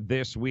 tournament there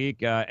this week.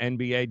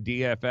 NBA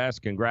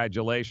DFS,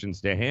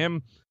 congratulations to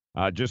him.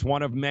 Just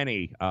one of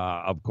many,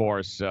 of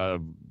course,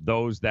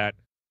 those that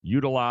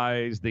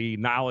utilize the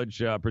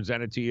knowledge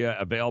presented to you,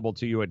 available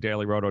to you at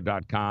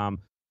dailyroto.com.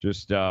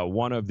 Just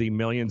one of the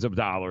millions of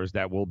dollars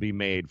that will be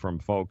made from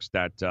folks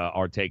that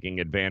are taking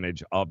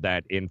advantage of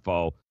that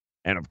info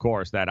and, of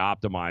course, that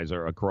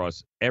optimizer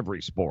across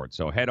every sport.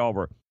 So head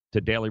over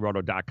to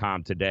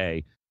dailyroto.com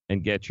today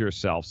and get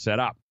yourself set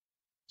up.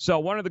 So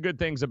one of the good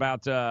things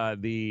about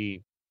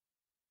the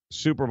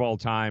Super Bowl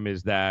time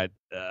is that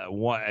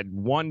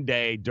one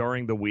day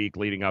during the week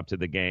leading up to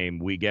the game,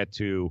 we get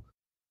to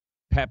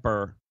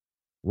pepper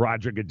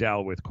Roger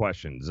Goodell with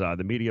questions.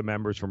 The media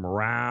members from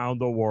around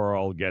the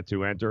world get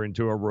to enter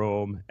into a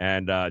room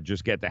and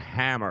just get to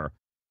hammer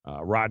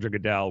Roger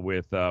Goodell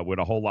with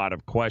a whole lot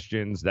of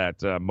questions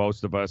that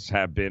most of us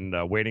have been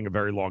waiting a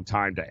very long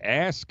time to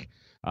ask.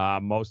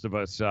 Most of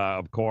us,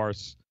 of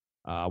course,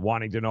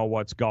 wanting to know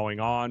what's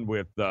going on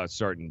with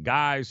certain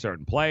guys,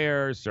 certain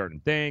players, certain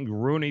things.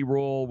 Rooney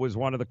Rule was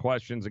one of the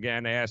questions,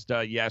 again, asked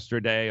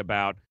yesterday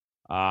about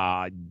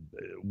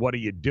what are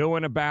you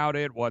doing about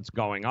it? What's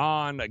going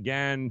on?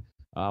 Again,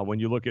 when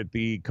you look at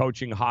the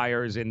coaching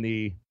hires in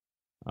the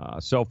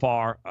so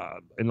far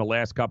in the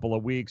last couple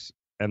of weeks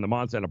and the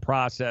months and the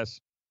process,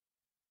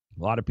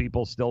 a lot of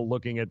people still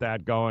looking at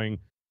that going,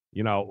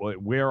 you know,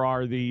 where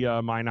are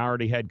the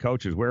minority head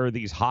coaches? Where are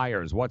these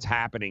hires? What's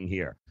happening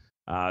here?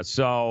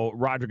 So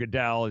Roger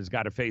Goodell has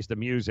got to face the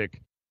music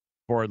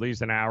for at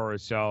least an hour or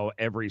so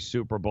every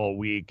Super Bowl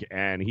week,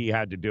 and he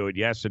had to do it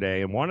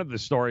yesterday. And one of the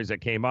stories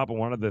that came up and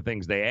one of the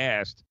things they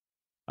asked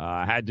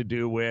had to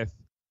do with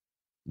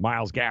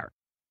Myles Garrett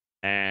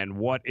and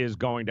what is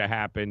going to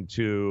happen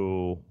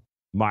to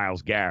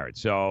Myles Garrett.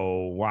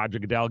 So Roger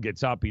Goodell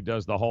gets up. He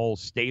does the whole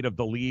State of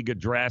the League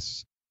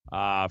address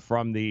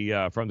from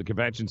the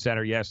convention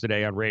center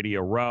yesterday on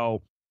Radio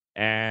Row.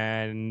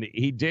 And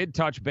he did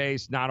touch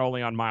base not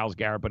only on Myles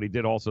Garrett, but he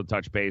did also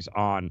touch base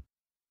on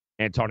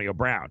Antonio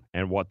Brown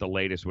and what the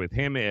latest with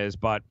him is.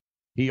 But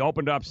he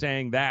opened up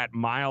saying that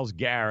Myles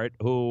Garrett,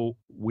 who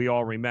we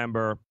all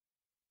remember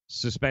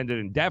suspended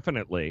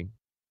indefinitely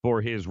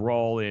for his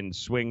role in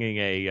swinging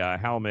a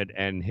helmet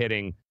and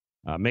hitting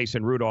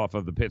Mason Rudolph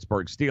of the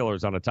Pittsburgh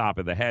Steelers on the top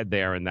of the head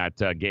there in that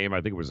game.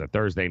 I think it was a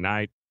Thursday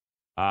night.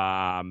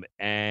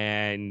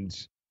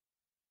 And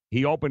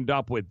he opened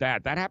up with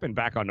that. That happened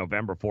back on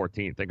November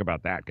 14th. Think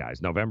about that,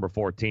 guys. November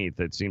 14th.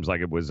 It seems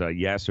like it was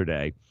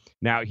yesterday.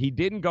 Now, he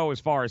didn't go as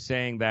far as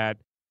saying that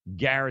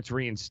Garrett's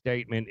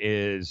reinstatement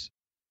is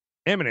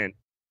imminent,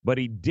 but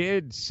he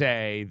did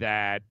say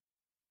that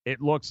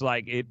it looks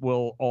like it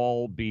will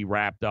all be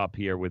wrapped up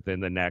here within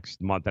the next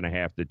month and a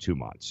half to 2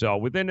 months. So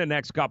within the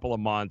next couple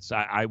of months,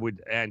 I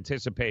would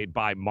anticipate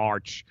by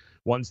March,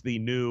 once the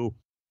new,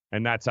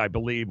 and that's, I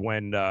believe,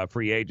 when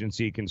free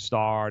agency can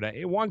start.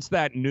 Once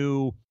that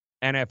new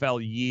NFL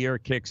year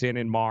kicks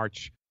in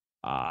March,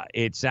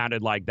 it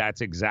sounded like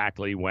that's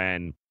exactly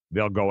when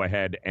they'll go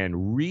ahead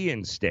and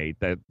reinstate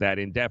that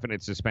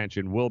indefinite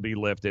suspension will be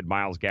lifted.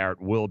 Myles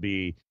Garrett will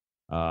be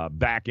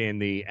back in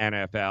the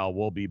NFL,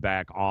 will be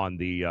back on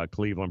the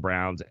Cleveland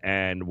Browns,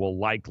 and will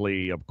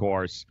likely, of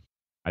course,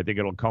 I think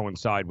it'll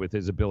coincide with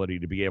his ability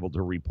to be able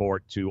to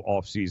report to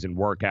off-season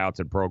workouts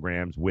and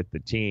programs with the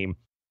team.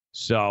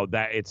 So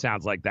that it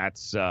sounds like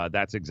that's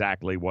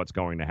exactly what's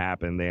going to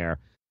happen there.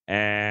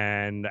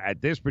 And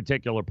at this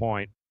particular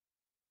point,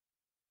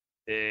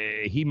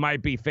 he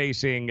might be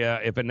facing,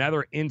 if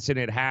another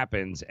incident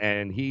happens,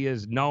 and he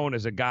is known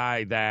as a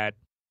guy that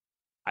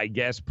I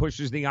guess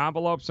pushes the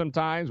envelope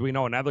sometimes. We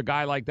know another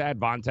guy like that,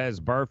 Vontaze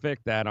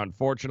Burfict, that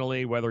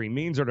unfortunately, whether he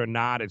means it or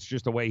not, it's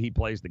just the way he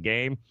plays the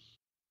game.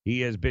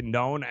 He has been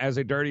known as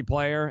a dirty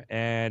player,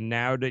 and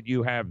now that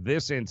you have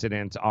this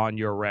incident on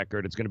your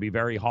record, it's going to be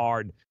very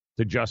hard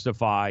to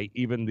justify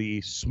even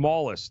the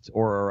smallest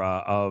or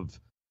of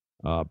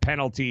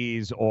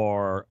penalties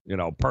or,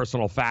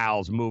 personal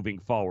fouls moving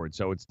forward.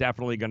 So it's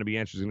definitely going to be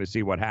interesting to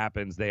see what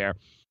happens there.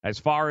 As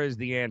far as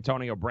the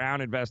Antonio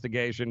Brown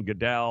investigation,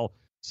 Goodell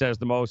says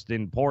the most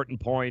important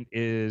point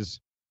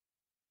is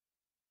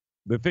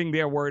the thing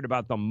they're worried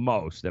about the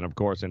most, and of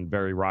course in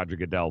very Roger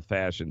Goodell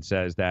fashion,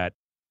 says that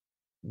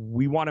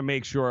we want to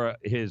make sure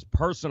his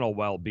personal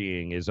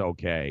well-being is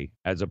okay,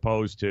 as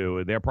opposed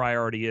to their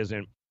priority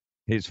isn't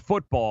his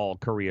football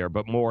career,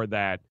 but more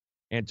that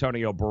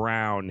Antonio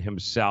Brown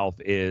himself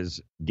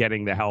is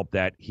getting the help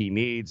that he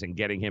needs and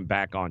getting him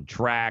back on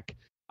track.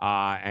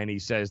 And he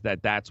says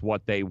that that's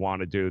what they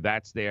want to do.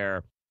 That's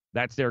their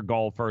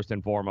goal first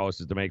and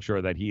foremost, is to make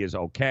sure that he is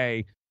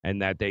okay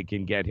and that they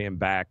can get him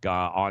back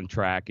on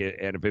track.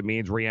 And if it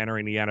means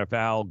re-entering the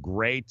NFL,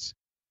 great.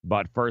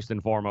 But first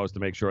and foremost, to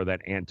make sure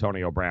that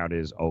Antonio Brown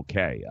is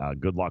okay.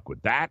 Good luck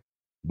with that.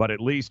 But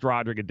at least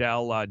Roger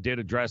Goodell did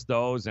address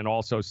those and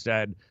also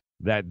said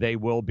that they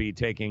will be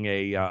taking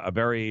a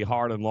very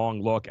hard and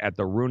long look at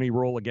the Rooney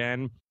Rule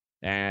again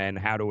and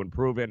how to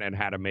improve it and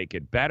how to make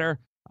it better.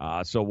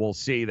 So we'll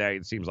see. That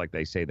it seems like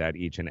they say that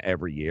each and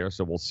every year.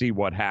 So we'll see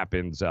what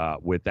happens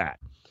with that.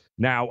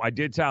 Now, I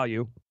did tell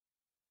you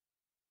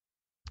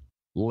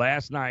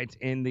last night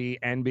in the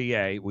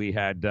NBA, we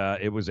had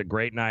it was a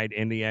great night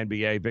in the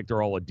NBA. Victor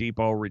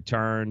Oladipo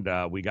returned.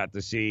 We got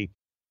to see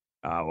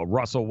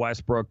Russell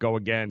Westbrook go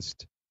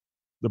against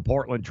the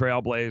Portland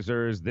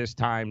Trailblazers, this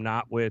time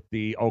not with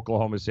the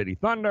Oklahoma City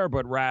Thunder,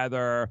 but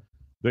rather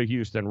the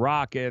Houston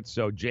Rockets.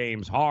 So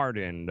James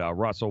Harden,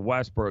 Russell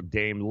Westbrook,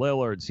 Dame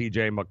Lillard,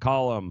 C.J.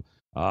 McCollum,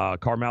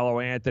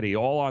 Carmelo Anthony,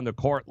 all on the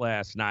court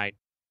last night.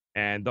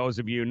 And those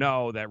of you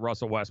know that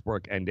Russell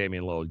Westbrook and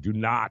Damian Lillard do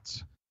not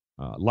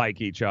like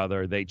each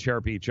other. They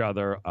chirp each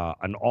other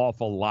an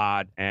awful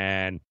lot.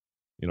 And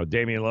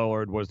Damian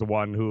Lillard was the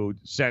one who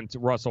sent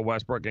Russell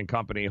Westbrook and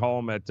company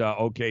home at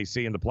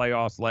OKC in the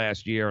playoffs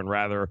last year in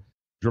rather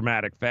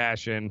dramatic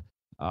fashion.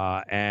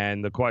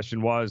 And the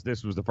question was,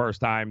 this was the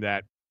first time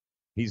that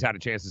he's had a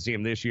chance to see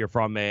him this year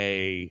from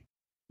a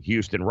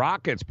Houston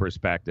Rockets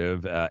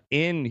perspective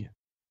in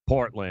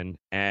Portland.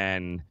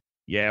 And,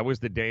 yeah, it was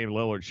the Dame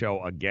Lillard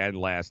show again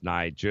last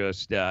night.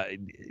 Just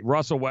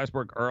Russell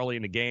Westbrook early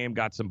in the game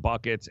got some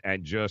buckets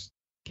and just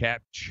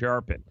kept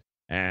chirping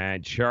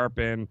and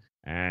chirping.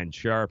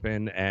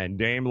 And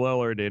Dame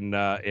Lillard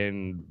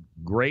in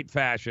great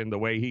fashion, the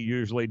way he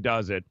usually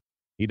does it.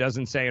 He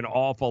doesn't say an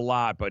awful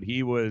lot, but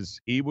he was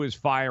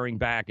firing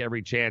back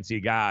every chance he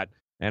got.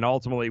 And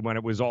ultimately, when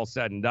it was all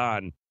said and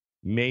done,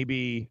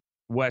 maybe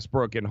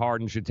Westbrook and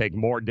Harden should take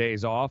more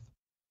days off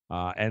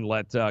and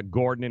let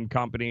Gordon and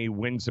company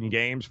win some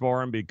games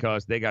for him,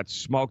 because they got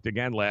smoked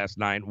again last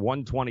night,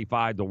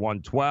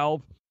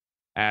 125-112,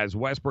 as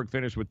Westbrook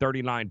finished with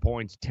 39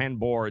 points, 10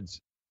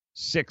 boards,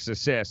 6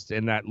 assists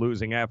in that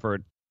losing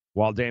effort,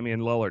 while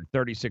Damian Lillard,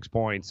 36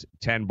 points,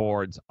 10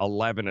 boards,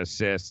 11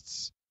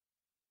 assists.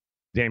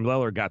 Dame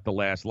Lillard got the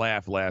last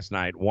laugh last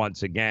night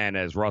once again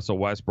as Russell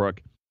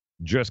Westbrook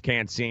just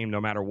can't seem, no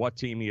matter what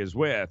team he is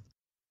with,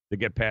 to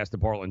get past the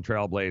Portland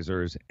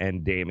Trailblazers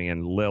and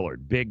Damian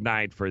Lillard. Big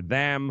night for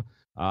them.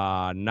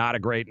 Not a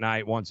great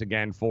night once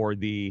again for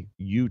the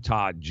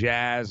Utah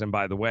Jazz. And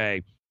by the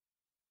way,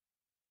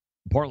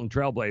 Portland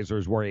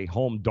Trailblazers were a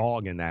home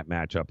dog in that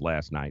matchup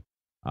last night.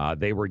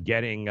 They were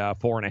getting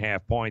 4.5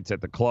 points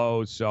at the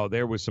close, so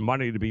there was some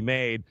money to be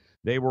made.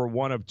 They were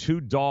one of two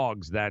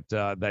dogs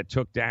that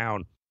took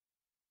down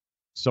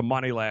some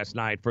money last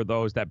night for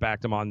those that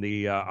backed them on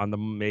the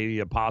maybe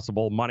a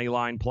possible money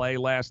line play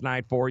last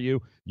night for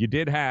you. You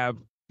did have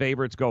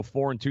favorites go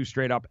 4-2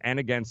 straight up and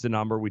against the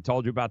number. We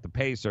told you about the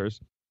Pacers.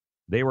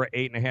 They were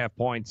 8.5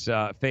 points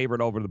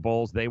favored over the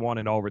Bulls. They won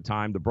in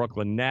overtime. The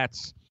Brooklyn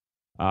Nets,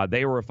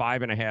 they were a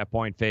 5.5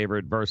 point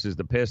favorite versus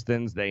the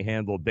Pistons. They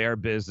handled their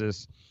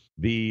business.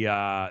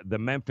 The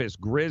Memphis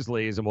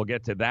Grizzlies, and we'll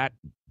get to that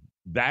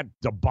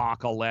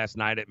debacle last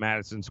night at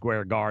Madison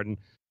Square Garden.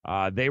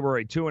 They were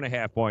a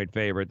 2.5 point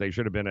favorite. They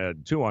should have been a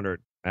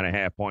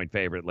 200.5 point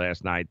favorite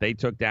last night. They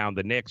took down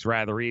the Knicks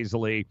rather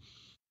easily.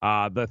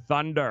 The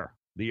Thunder,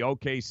 the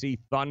OKC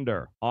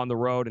Thunder on the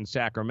road in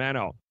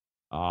Sacramento.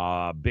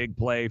 Big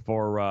play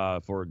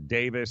for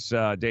Davis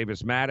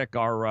Maddock,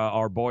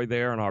 our boy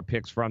there, and our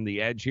picks from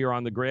the edge here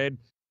on the grid.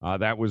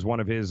 That was one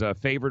of his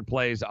favorite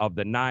plays of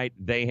the night.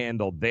 They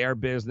handled their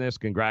business.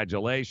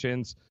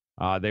 Congratulations.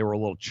 They were a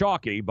little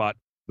chalky, but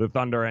the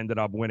Thunder ended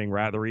up winning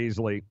rather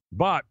easily.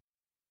 But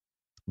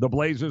the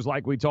Blazers,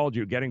 like we told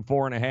you, getting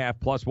 4.5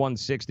 plus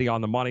 160 on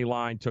the money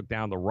line, took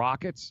down the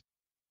Rockets.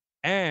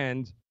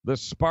 And the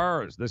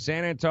Spurs, the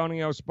San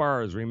Antonio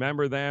Spurs,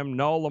 remember them?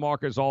 No,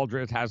 LaMarcus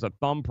Aldridge has a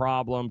thumb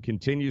problem,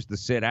 continues to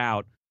sit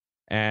out.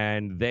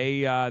 And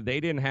they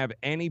didn't have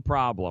any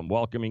problem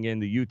welcoming in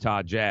the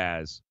Utah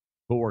Jazz,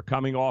 who were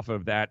coming off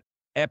of that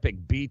epic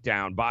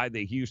beatdown by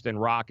the Houston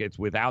Rockets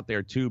without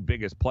their two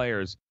biggest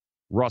players,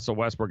 Russell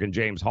Westbrook and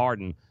James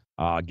Harden,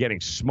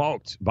 getting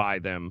smoked by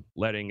them,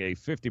 letting a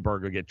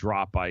 50-burger get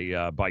dropped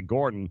by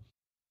Gordon.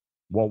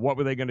 Well, what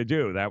were they going to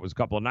do? That was a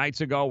couple of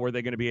nights ago. Were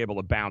they going to be able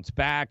to bounce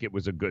back? It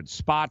was a good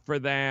spot for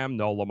them.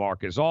 No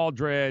LaMarcus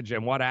Aldridge.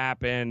 And what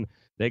happened?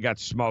 They got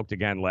smoked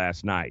again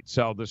last night.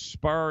 So the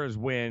Spurs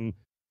win,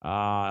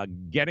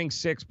 getting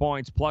 6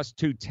 points plus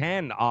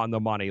 210 on the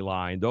money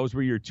line. Those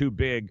were your two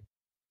big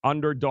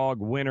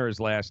underdog winners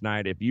last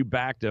night. If you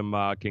backed them,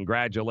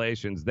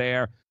 congratulations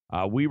there.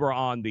 We were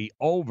on the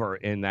over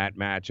in that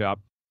matchup,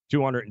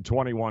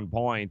 221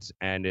 points,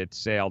 and it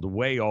sailed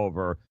way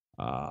over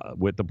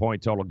with the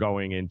point total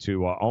going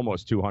into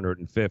almost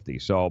 250.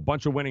 So a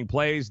bunch of winning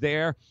plays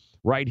there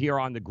right here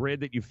on the grid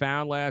that you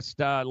found last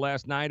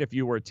night. If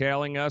you were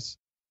tailing us,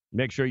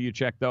 make sure you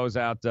check those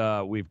out.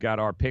 We've got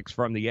our picks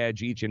from the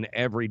edge each and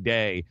every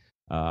day.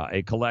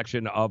 A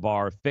collection of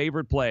our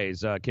favorite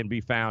plays can be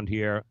found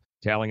here.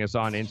 Tailing us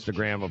on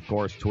Instagram, of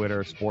course,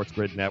 Twitter, Sports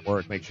Grid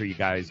Network. Make sure you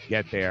guys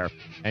get there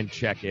and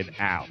check it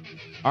out.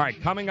 All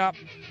right, coming up,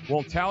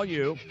 we'll tell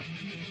you,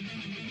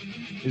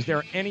 is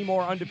there any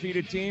more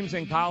undefeated teams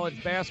in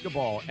college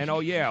basketball? And,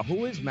 oh, yeah,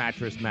 who is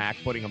Mattress Mac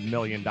putting $1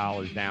 million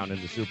down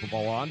in the Super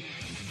Bowl on?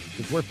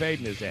 Because we're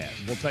fading his ass.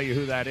 We'll tell you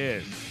who that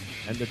is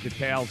and the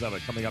details of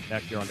it coming up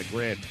next year on the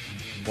grid,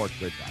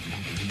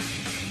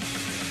 sportsgrid.com.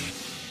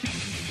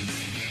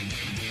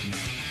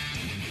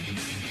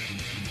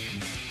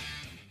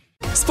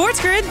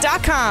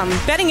 SportsGrid.com.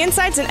 Betting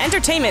insights and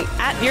entertainment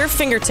at your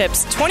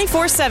fingertips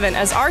 24/7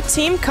 as our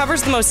team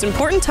covers the most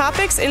important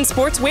topics in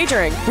sports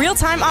wagering.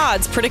 Real-time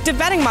odds, predictive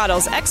betting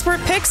models,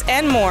 expert picks,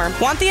 and more.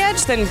 Want the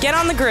edge? Then get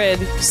on the grid.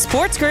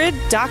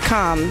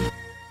 SportsGrid.com.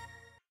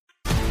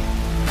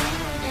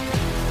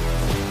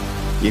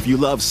 If you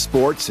love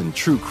sports and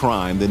true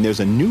crime, then there's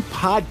a new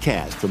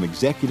podcast from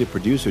executive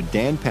producer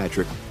Dan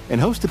Patrick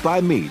and hosted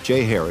by me,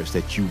 Jay Harris,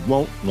 that you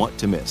won't want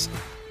to miss.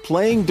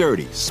 Playing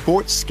Dirty: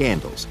 Sports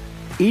Scandals.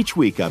 Each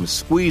week, I'm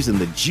squeezing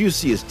the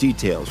juiciest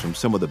details from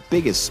some of the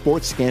biggest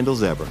sports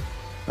scandals ever.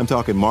 I'm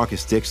talking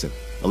Marcus Dixon,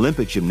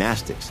 Olympic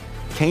gymnastics,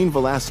 Cain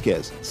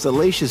Velasquez,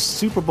 salacious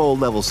Super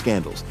Bowl-level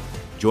scandals.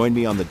 Join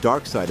me on the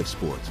dark side of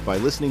sports by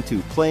listening to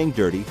Playing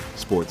Dirty: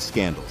 Sports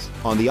Scandals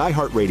on the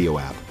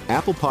iHeartRadio app,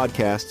 Apple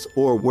Podcasts,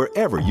 or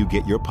wherever you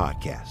get your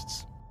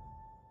podcasts.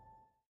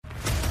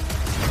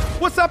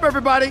 What's up,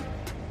 everybody?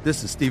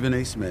 This is Stephen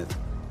A. Smith.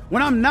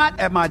 When I'm not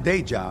at my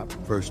day job,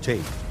 First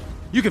Take,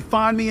 you can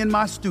find me in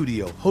my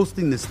studio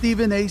hosting the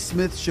Stephen A.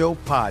 Smith Show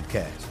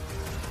podcast.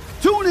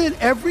 Tune in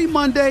every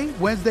Monday,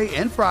 Wednesday,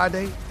 and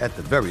Friday, at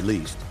the very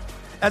least,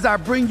 as I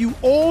bring you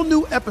all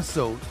new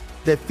episodes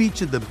that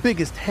feature the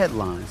biggest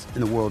headlines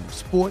in the world of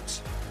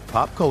sports,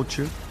 pop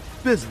culture,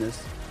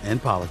 business,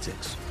 and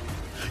politics.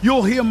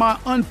 You'll hear my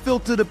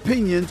unfiltered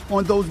opinions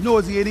on those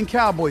nauseating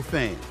Cowboy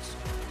fans,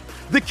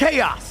 the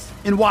chaos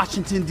in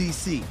Washington,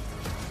 D.C.,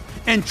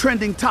 and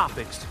trending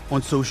topics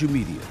on social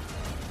media,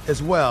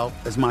 as well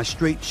as my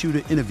straight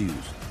shooter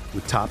interviews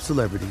with top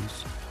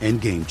celebrities and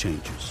game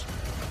changers.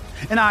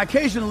 And I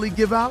occasionally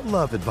give out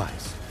love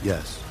advice.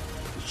 Yes,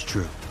 it's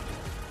true.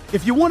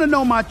 If you want to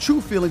know my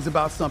true feelings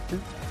about something,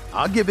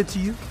 I'll give it to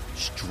you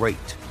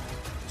straight.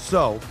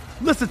 So,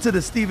 listen to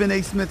the Stephen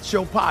A. Smith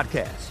Show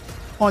podcast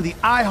on the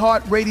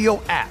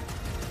iHeartRadio app,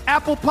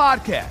 Apple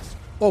Podcasts,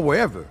 or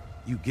wherever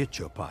you get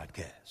your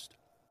podcast.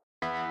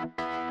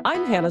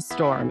 I'm Hannah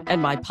Storm,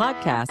 and my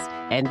podcast,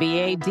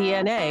 NBA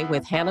DNA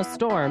with Hannah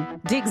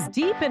Storm, digs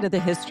deep into the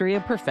history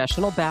of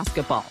professional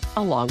basketball,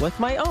 along with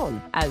my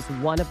own, as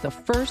one of the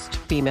first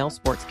female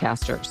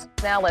sportscasters.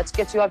 Now let's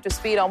get you up to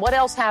speed on what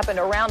else happened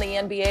around the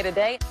NBA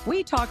today.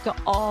 We talk to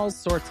all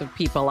sorts of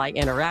people I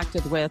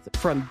interacted with,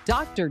 from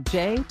Dr.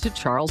 J to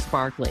Charles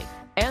Barkley,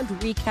 and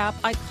recap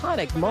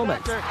iconic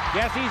moments.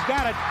 Yes, he's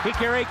got it.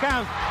 Here he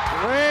comes.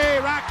 Way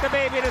rock the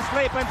baby to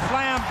sleep and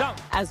slam dunk.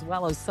 As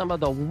well as some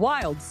of the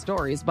wild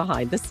stories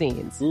behind the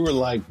scenes. We were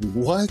like,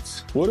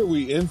 what? What are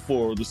we in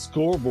for? The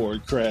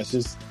scoreboard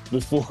crashes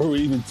before we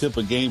even tip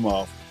a game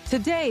off.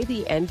 Today,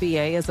 the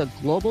NBA is a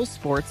global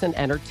sports and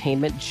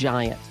entertainment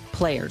giant.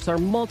 Players are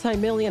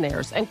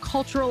multimillionaires and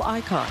cultural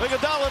icons.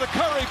 Iguodala to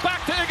Curry,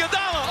 back to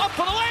Iguodala, up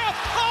for the layup.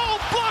 Oh,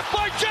 blocked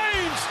by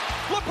James.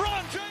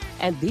 LeBron James.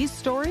 And these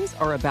stories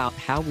are about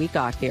how we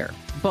got here,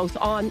 both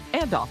on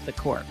and off the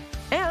court.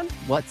 And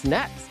what's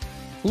next?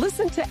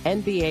 Listen to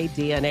NBA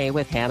DNA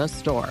with Hannah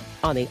Storm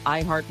on the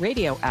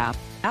iHeartRadio app,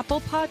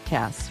 Apple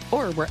Podcasts,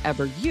 or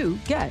wherever you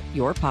get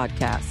your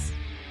podcasts.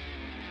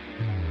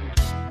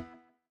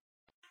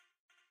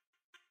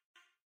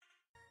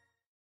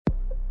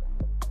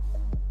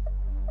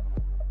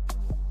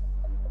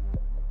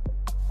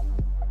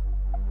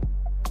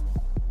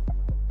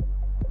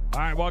 All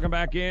right, welcome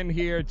back in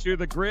here to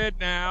the grid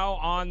now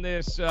on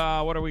this,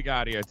 what do we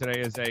got here? Today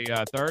is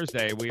a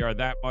Thursday. We are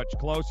that much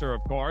closer,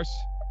 of course,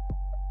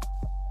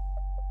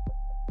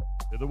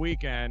 to the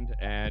weekend,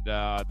 and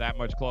that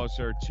much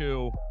closer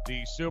to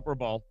the Super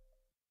Bowl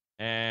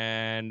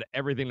and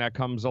everything that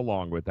comes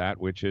along with that,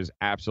 which is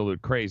absolute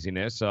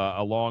craziness,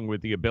 along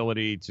with the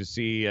ability to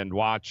see and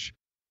watch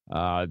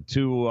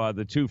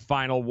the two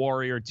final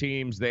warrior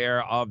teams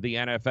there of the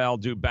NFL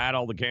do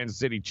battle, the Kansas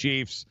City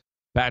Chiefs.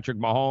 Patrick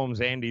Mahomes,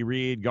 Andy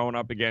Reid going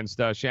up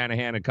against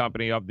Shanahan and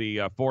company of the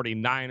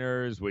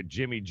 49ers with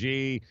Jimmy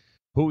G.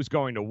 Who's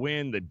going to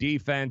win? The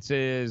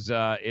defenses.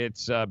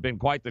 It's been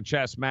quite the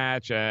chess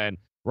match. And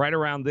right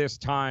around this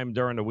time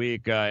during the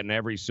week in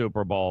every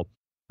Super Bowl,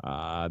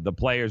 the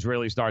players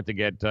really start to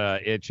get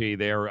itchy.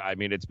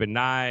 It's been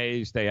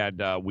nice. They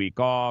had a week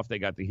off. They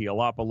got to heal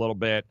up a little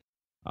bit.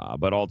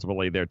 But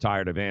ultimately, they're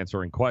tired of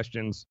answering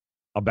questions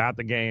about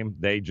the game.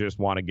 They just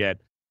want to get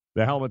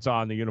the helmets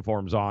on, the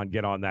uniforms on,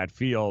 get on that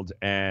field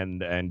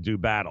and do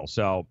battle.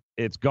 So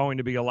it's going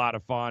to be a lot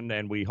of fun,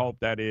 and we hope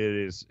that it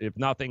is, if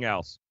nothing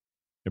else,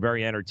 a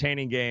very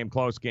entertaining game,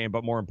 close game,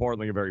 but more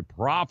importantly, a very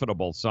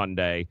profitable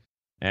Sunday.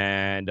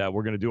 And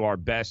we're going to do our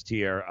best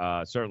here.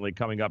 Certainly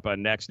coming up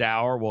next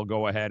hour, we'll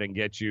go ahead and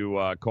get you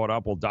caught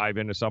up. We'll dive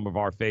into some of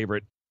our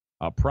favorite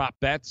prop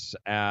bets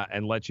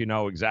and let you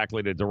know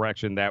exactly the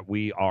direction that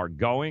we are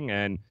going.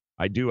 And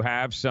I do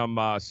have some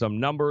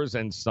numbers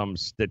and some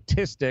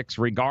statistics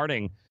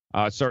regarding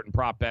certain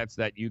prop bets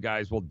that you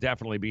guys will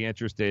definitely be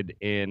interested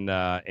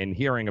in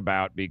hearing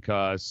about,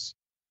 because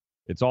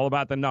it's all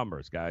about the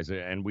numbers, guys.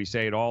 And we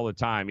say it all the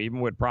time,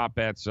 even with prop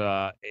bets.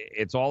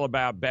 It's all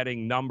about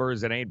betting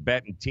numbers. It ain't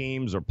betting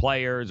teams or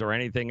players or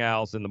anything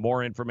else. And the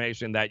more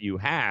information that you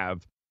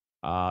have,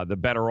 the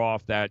better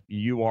off that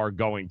you are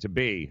going to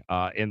be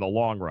in the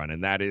long run.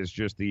 And that is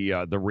just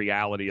the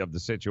reality of the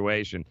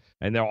situation.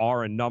 And there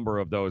are a number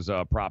of those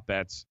prop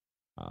bets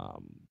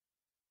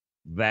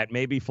that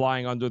may be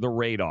flying under the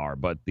radar,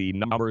 but the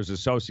numbers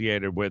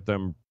associated with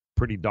them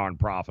pretty darn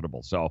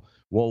profitable. So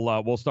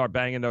we'll start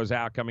banging those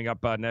out coming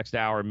up next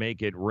hour.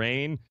 Make it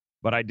rain.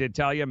 But I did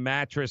tell you,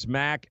 Mattress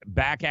Mac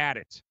back at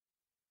it.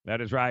 That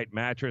is right.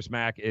 Mattress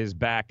Mac is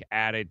back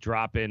at it,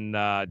 dropping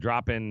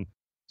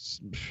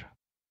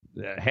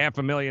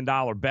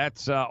 $500,000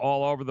 bets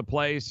all over the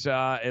place.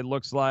 It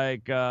looks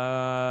like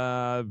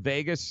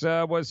Vegas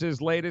was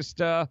his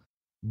latest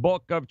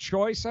book of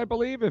choice, I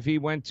believe. If he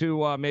went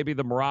to maybe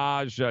the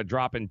Mirage,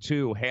 dropping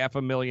two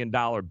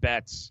 $500,000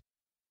 bets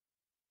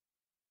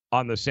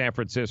on the San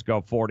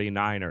Francisco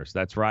 49ers.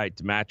 That's right.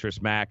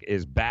 Mattress Mac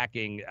is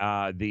backing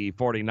the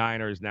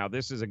 49ers. Now,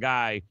 this is a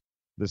guy,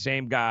 the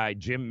same guy,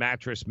 Jim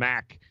Mattress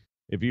Mac,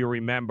 if you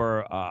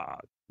remember,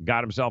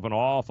 got himself an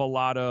awful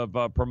lot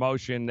of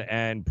promotion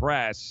and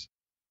press,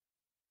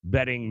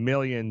 betting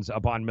millions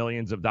upon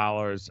millions of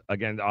dollars,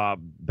 again,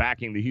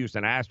 backing the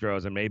Houston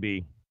Astros. And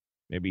maybe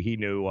he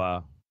knew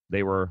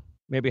they were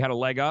maybe had a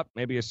leg up,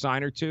 maybe a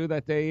sign or two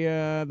that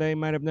they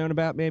might have known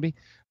about, maybe.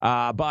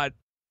 But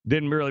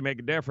didn't really make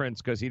a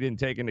difference because he didn't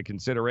take into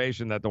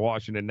consideration that the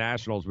Washington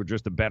Nationals were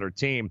just a better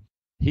team.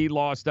 He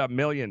lost up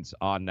millions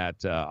on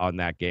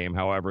that game.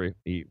 However,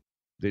 he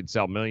did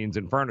sell millions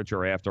in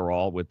furniture after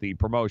all with the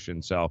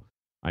promotion, so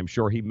I'm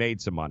sure he made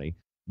some money.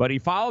 But he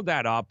followed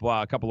that up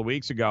a couple of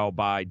weeks ago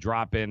by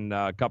dropping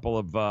a couple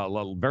of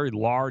very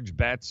large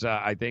bets,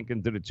 I think,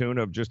 into the tune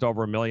of just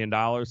over $1 million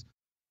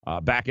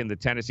back in the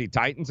Tennessee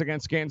Titans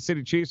against Kansas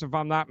City Chiefs, if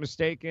I'm not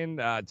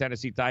mistaken.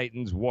 Tennessee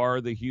Titans were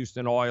the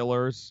Houston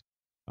Oilers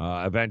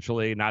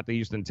Eventually, not the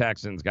Houston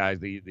Texans, guys.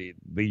 The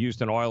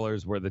Houston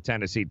Oilers were the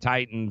Tennessee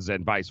Titans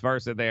and vice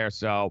versa there.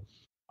 So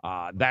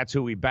that's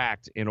who he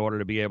backed in order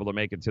to be able to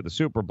make it to the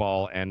Super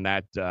Bowl, and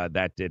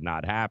that did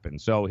not happen.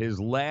 So his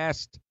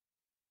last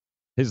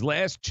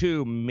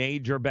two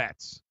major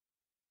bets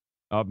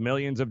of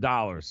millions of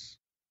dollars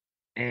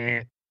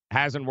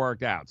hasn't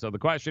worked out. So the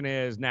question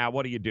is now,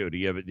 what do you do?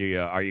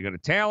 Are you going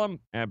to tail him?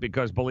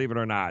 Because believe it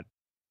or not,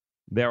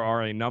 there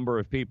are a number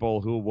of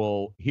people who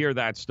will hear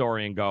that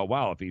story and go,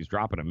 well, if he's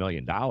dropping $1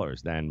 million,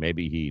 then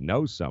maybe he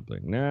knows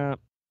something. Nah.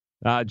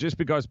 Just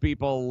because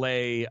people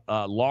lay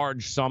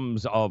large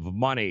sums of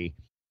money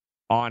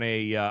on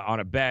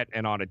a bet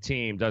and on a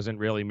team doesn't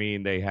really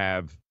mean they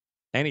have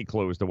any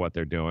clue as to what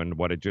they're doing.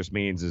 What it just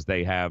means is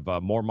they have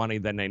more money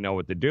than they know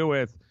what to do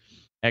with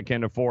and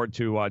can afford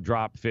to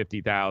drop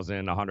 $50,000,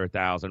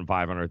 $100,000,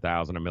 $500,000,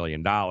 $1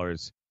 million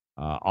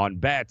on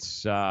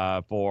bets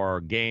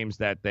for games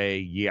that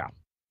they,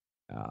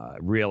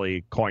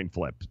 really coin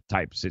flip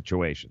type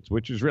situations,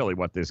 which is really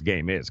what this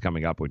game is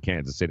coming up with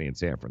Kansas City and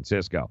San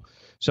Francisco.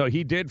 So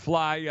he did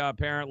fly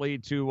apparently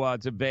to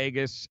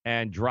Vegas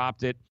and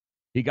dropped it.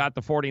 He got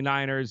the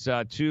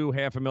 49ers, two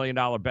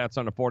 $500,000 bets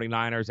on the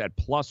 49ers at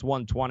plus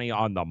 120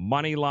 on the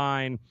money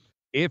line.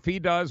 If he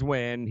does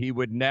win, he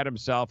would net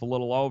himself a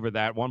little over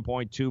that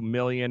 $1.2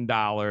 million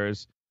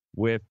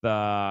with,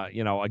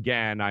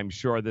 again, I'm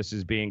sure this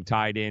is being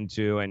tied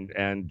into,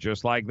 and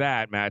just like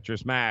that,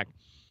 Mattress Mac.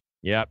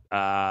 Yep.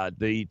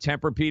 The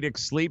Tempur-Pedic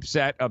sleep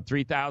set of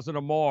 3,000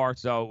 or more.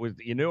 So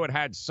you knew it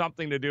had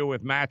something to do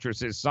with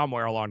mattresses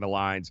somewhere along the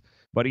lines,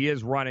 but he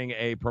is running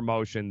a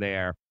promotion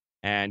there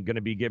and going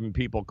to be giving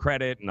people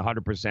credit and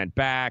 100%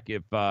 back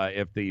if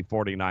the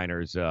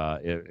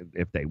 49ers,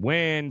 if they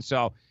win.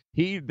 So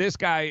this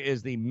guy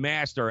is the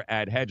master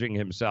at hedging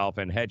himself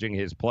and hedging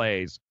his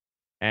plays.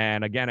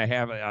 And again, I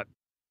have $1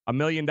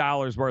 million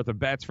worth of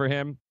bets for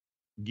him.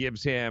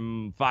 Gives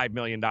him $5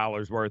 million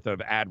worth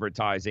of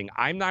advertising.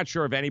 I'm not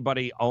sure if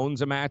anybody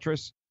owns a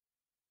mattress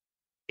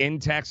in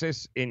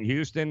Texas, in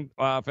Houston,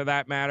 for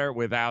that matter,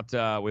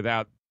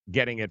 without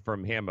getting it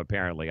from him,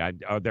 apparently.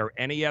 Are there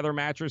any other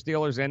mattress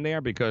dealers in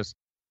there? Because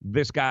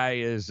this guy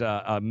is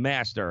a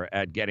master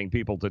at getting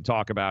people to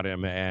talk about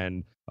him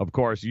and, of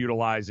course,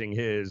 utilizing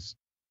his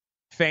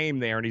fame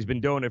there. And he's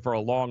been doing it for a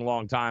long,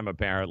 long time,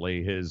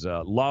 apparently. His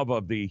love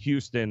of the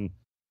Houston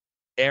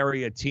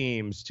area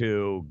teams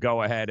to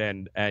go ahead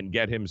and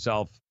get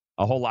himself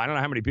a whole lot. I don't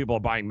know how many people are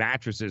buying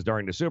mattresses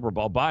during the Super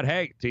Bowl, but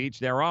hey, to each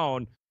their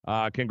own.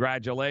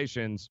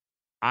 Congratulations.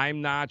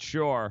 I'm not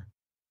sure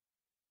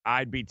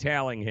I'd be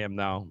tailing him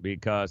though,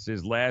 because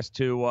his last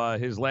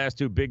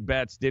two big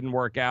bets didn't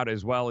work out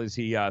as well as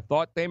he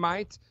thought they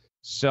might.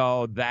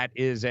 So that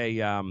is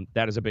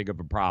a big of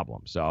a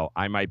problem. So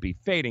I might be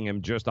fading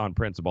him just on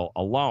principle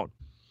alone.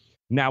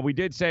 Now, we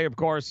did say, of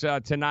course,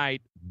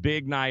 tonight,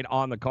 big night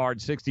on the card,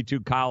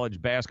 62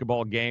 college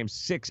basketball games,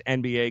 6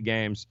 NBA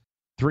games,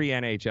 3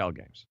 NHL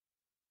games.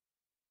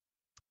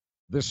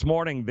 This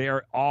morning,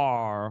 there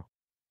are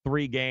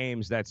 3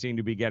 games that seem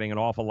to be getting an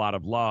awful lot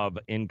of love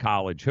in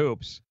college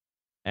hoops.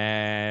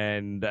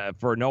 And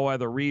for no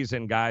other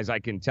reason, guys, I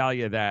can tell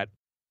you that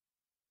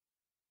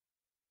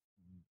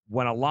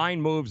when a line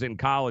moves in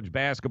college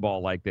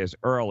basketball like this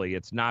early,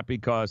 it's not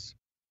because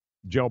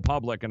Joe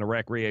Public and a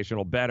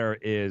recreational bettor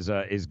is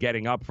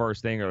getting up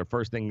first thing, or the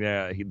first thing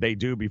they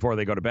do before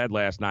they go to bed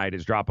last night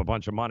is drop a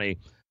bunch of money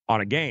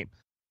on a game.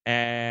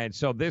 And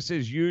so this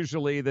is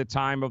usually the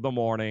time of the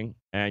morning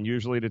and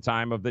usually the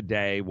time of the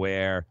day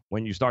where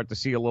when you start to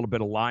see a little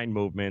bit of line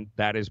movement,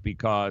 that is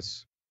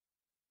because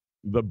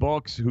the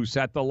books who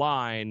set the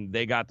line,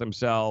 they got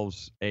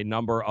themselves a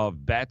number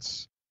of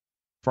bets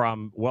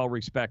from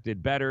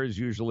well-respected bettors,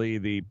 usually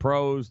the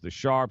pros, the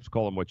sharps,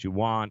 call them what you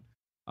want.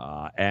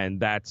 And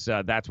that's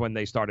when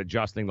they start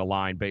adjusting the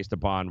line based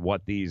upon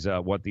what these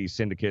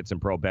syndicates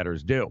and pro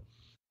bettors do.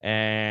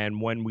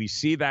 And when we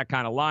see that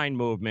kind of line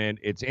movement,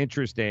 it's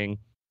interesting.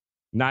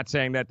 Not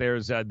saying that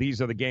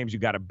these are the games you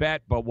got to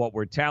bet, but what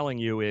we're telling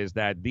you is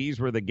that these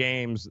were the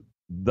games,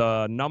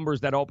 the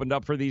numbers that opened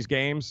up for these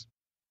games,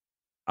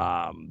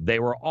 they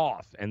were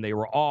off,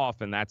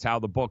 and that's how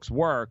the books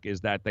work,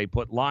 is that they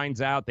put lines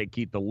out, they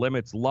keep the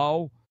limits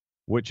low,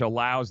 which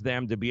allows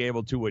them to be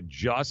able to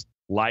adjust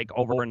like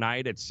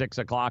overnight at 6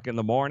 o'clock in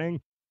the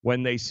morning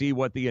when they see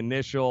what the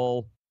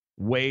initial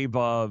wave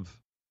of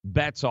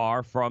bets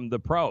are from the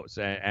pros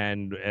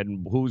and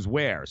who's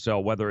where.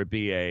 So whether it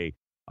be a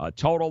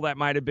total that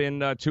might have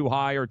been too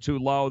high or too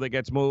low that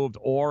gets moved,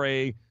 or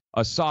a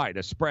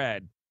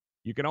spread,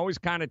 you can always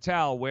kind of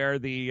tell where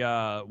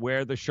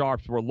the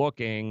sharps were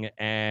looking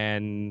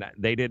and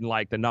they didn't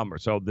like the number.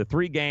 So the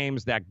 3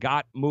 games that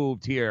got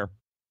moved here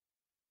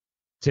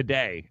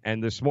today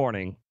and this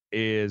morning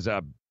is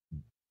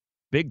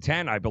Big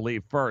Ten, I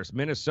believe, first.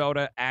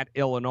 Minnesota at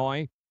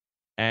Illinois.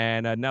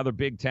 And another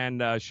Big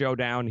Ten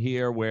showdown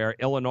here where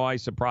Illinois,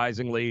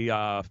 surprisingly,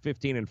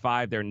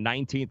 15-5. They're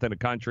 19th in the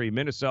country.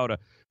 Minnesota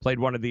played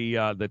one of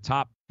the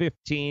top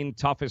 15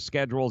 toughest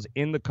schedules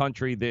in the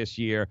country this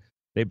year.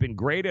 They've been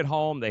great at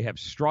home. They have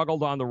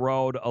struggled on the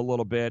road a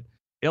little bit.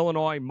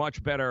 Illinois,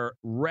 much better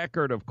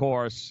record, of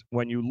course,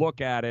 when you look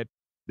at it.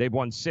 They've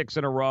won 6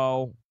 in a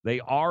row. They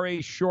are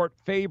a short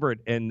favorite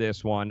in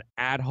this one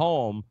at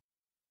home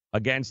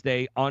against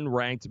a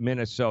unranked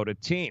Minnesota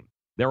team.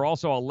 They're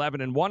also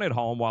 11-1 at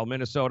home, while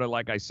Minnesota,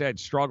 like I said,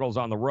 struggles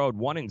on the road,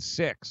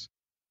 1-6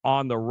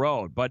 on the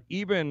road. But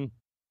even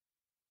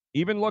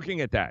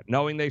looking at that,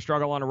 knowing they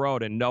struggle on the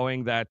road and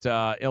knowing that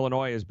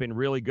Illinois has been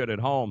really good at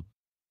home,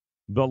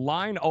 the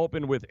line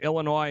opened with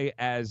Illinois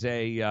as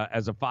a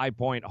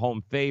 5-point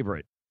home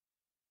favorite.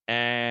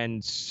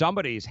 And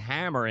somebody's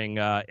hammering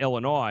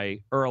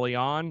Illinois early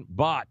on,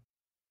 but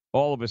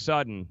all of a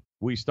sudden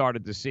we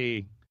started to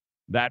see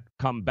that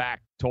come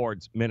back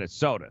towards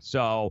Minnesota.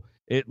 So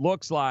it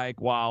looks like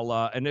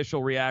while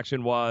initial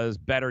reaction was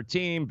better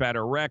team,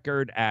 better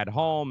record at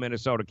home,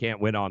 Minnesota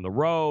can't win on the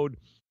road,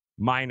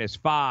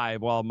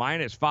 -5. Well,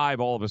 -5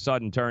 all of a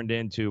sudden turned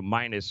into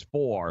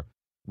 -4,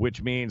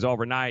 which means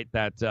overnight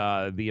that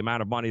the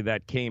amount of money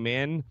that came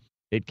in,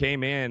 it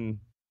came in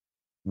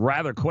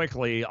rather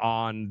quickly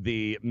on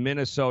the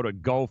Minnesota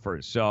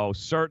Gophers. So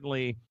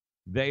certainly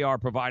they are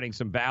providing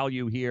some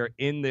value here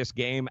in this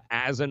game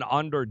as an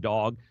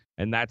underdog,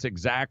 and that's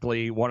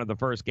exactly one of the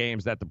first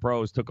games that the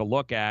pros took a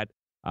look at,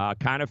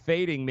 kind of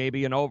fading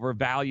maybe an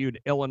overvalued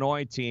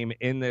Illinois team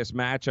in this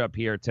matchup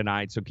here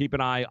tonight. So keep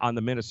an eye on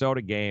the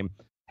Minnesota game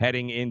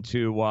heading in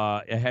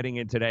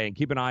today, and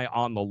keep an eye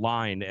on the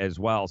line as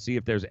well. See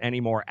if there's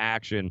any more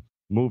action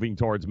moving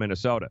towards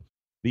Minnesota.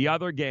 The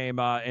other game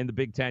in the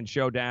Big Ten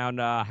showdown,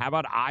 how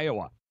about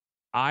Iowa?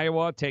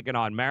 Iowa taking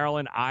on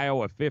Maryland.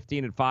 Iowa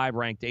 15-5,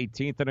 ranked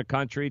 18th in the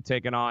country,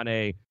 taking on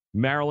a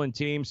Maryland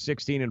team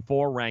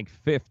 16-4, ranked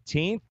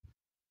 15th.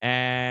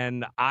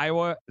 And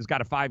Iowa has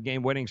got a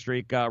 5-game winning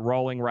streak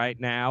rolling right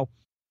now.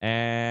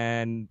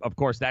 And, of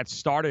course, that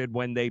started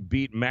when they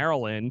beat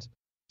Maryland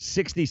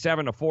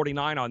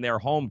 67-49 on their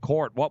home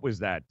court. What was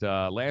that,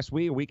 last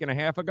week, a week and a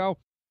half ago?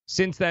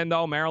 Since then,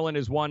 though, Maryland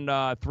has won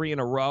 3 in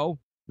a row.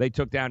 They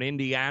took down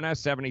Indiana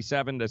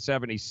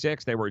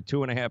 77-76. They were a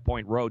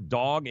 2.5-point road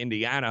dog.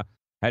 Indiana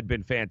had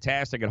been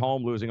fantastic at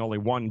home, losing only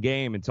 1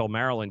 game until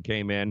Maryland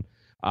came in.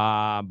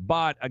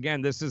 But,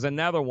 again, this is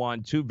another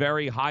one, 2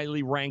 very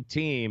highly ranked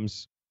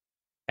teams,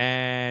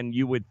 and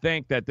you would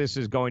think that this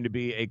is going to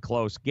be a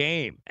close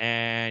game.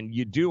 And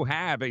you do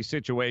have a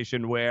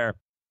situation where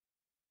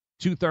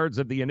 2/3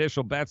 of the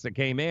initial bets that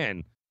came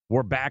in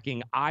were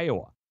backing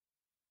Iowa.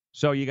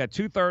 So you got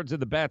 2/3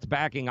 of the bets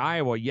backing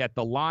Iowa, yet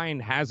the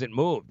line hasn't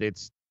moved.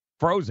 It's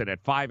frozen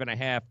at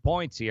 5.5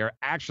 points here.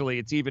 Actually,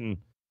 it's even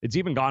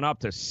gone up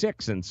to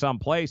 6 in some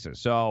places.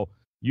 So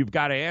you've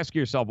got to ask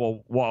yourself,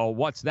 well,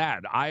 what's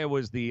that?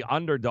 Iowa's the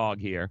underdog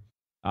here,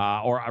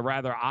 or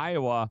rather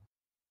Iowa.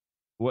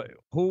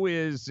 Who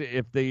is,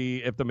 if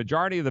the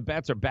majority of the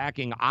bets are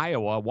backing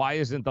Iowa, why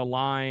is the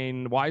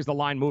line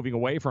moving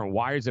away from it?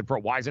 Why is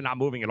it not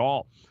moving at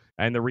all?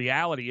 And the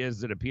reality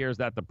is, it appears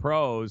that the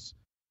pros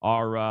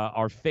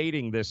are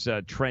fading this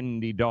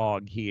trendy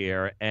dog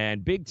here.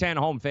 And Big Ten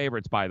home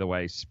favorites, by the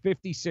way,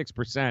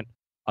 56%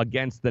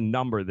 against the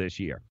number this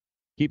year.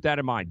 Keep that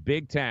in mind.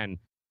 Big Ten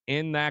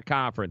in that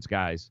conference,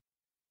 guys,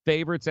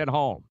 favorites at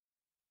home,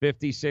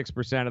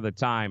 56% of the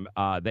time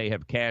they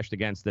have cashed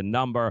against the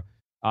number.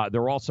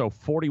 They're also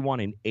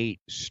 41-8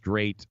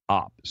 straight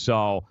up.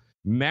 So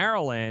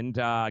Maryland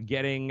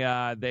getting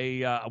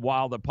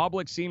while the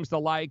public seems to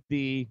like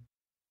the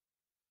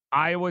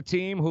Iowa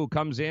team, who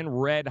comes in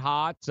red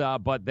hot,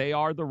 but they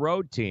are the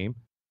road team,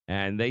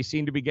 and they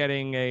seem to be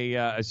getting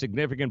a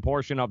significant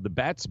portion of the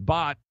bets.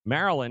 But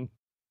Maryland,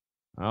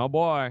 oh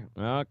boy,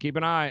 keep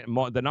an eye.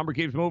 The number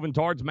keeps moving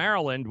towards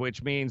Maryland,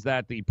 which means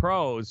that the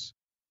pros,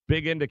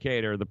 big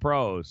indicator, the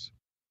pros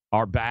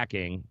are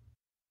backing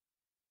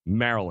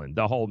Maryland,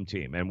 the home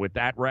team. And with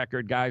that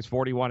record, guys,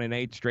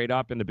 41-8 straight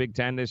up in the Big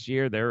Ten this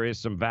year, there is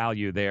some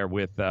value there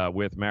with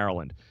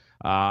Maryland.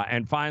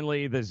 And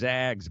finally, the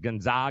Zags,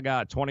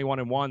 Gonzaga,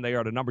 21-1. They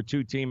are the number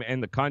 2 team in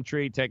the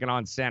country, taking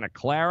on Santa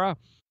Clara.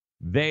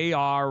 They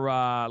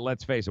are,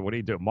 let's face it, what do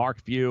you do?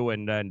 Mark Few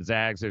and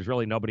Zags, there's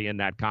really nobody in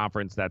that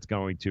conference that's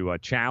going to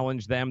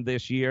challenge them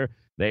this year.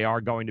 They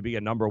are going to be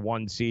a number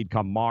 1 seed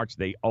come March.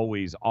 They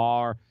always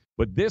are.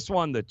 But this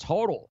one, the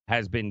total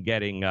has been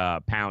getting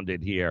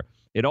pounded here.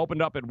 It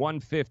opened up at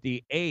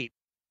 158,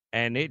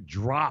 and it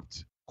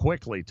dropped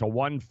quickly to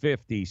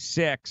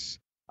 156.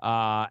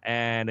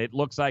 And it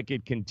looks like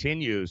it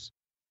continues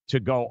to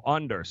go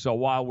under. So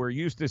while we're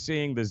used to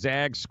seeing the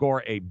Zags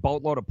score a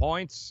boatload of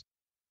points,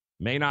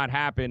 may not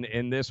happen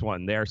in this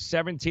one. They're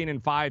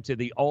 17-5 to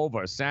the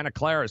over. Santa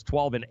Clara is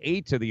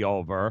 12-8 to the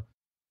over.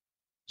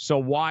 So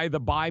why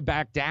the buy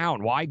back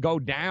down? Why go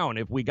down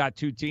if we got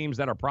 2 teams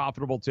that are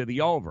profitable to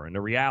the over? And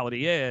the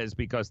reality is,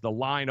 because the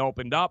line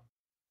opened up,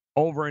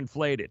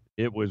 overinflated.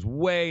 It was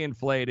way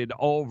inflated,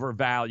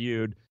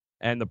 overvalued,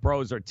 and the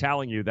pros are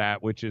telling you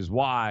that, which is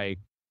why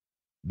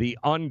the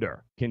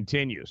under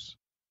continues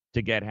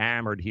to get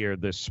hammered here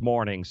this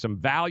morning. Some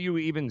value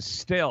even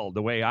still,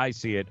 the way I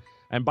see it.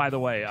 And by the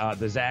way,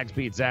 the Zags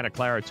beat Santa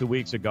Clara 2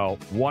 weeks ago,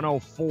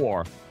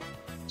 104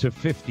 to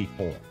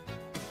 54.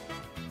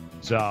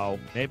 So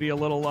maybe a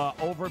little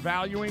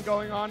overvaluing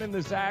going on in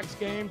the Zags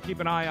game. Keep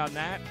an eye on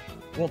that.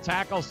 We'll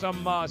tackle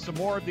some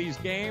more of these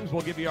games.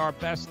 We'll give you our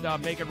best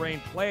Make It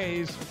Rain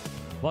plays,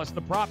 plus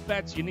the prop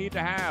bets you need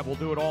to have. We'll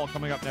do it all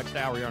coming up next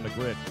hour here on The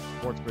Grid,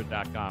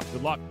 sportsgrid.com.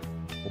 Good luck.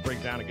 We'll break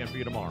it down again for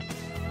you tomorrow.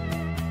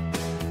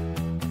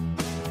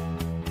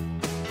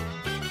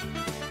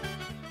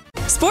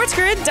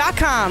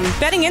 SportsGrid.com.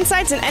 Betting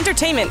insights and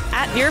entertainment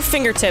at your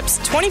fingertips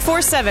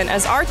 24/7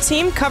 as our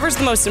team covers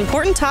the most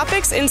important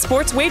topics in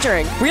sports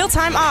wagering.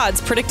 Real-time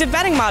odds, predictive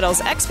betting models,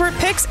 expert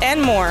picks,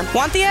 and more.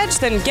 Want the edge?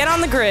 Then get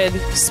on the grid.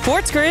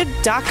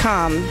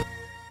 SportsGrid.com.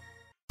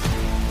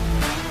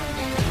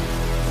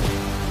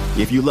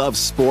 If you love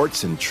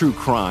sports and true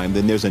crime,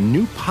 then there's a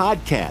new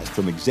podcast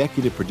from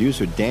executive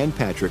producer Dan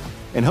Patrick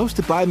and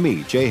hosted by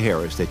me, Jay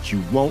Harris, that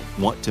you won't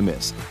want to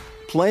miss.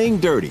 Playing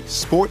Dirty: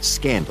 Sports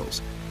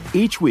Scandals.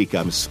 Each week,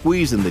 I'm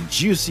squeezing the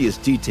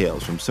juiciest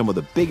details from some of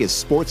the biggest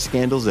sports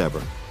scandals ever.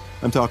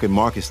 I'm talking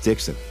Marcus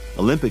Dixon,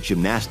 Olympic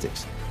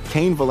gymnastics,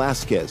 Cain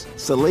Velasquez,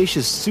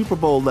 salacious Super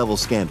Bowl-level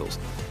scandals.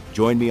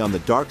 Join me on the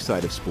dark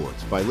side of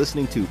sports by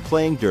listening to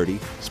Playing Dirty: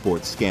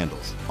 Sports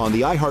Scandals on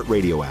the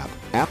iHeartRadio app,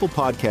 Apple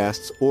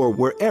Podcasts, or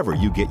wherever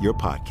you get your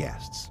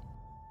podcasts.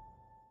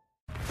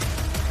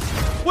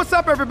 What's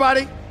up,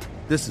 everybody?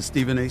 This is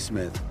Stephen A.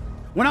 Smith.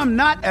 When I'm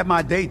not at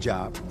my day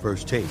job,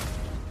 First Take,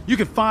 you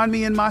can find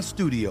me in my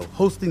studio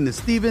hosting the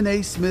Stephen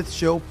A. Smith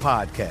Show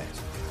podcast.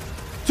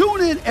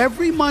 Tune in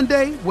every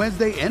Monday,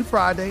 Wednesday, and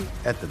Friday,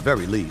 at the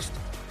very least,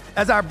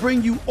 as I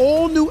bring you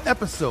all new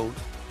episodes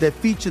that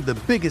feature the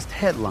biggest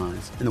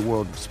headlines in the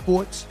world of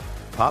sports,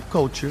 pop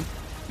culture,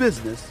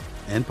 business,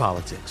 and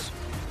politics.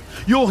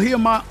 You'll hear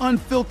my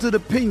unfiltered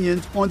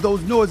opinions on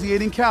those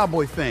nauseating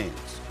Cowboy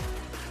fans,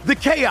 the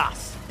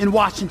chaos in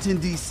Washington,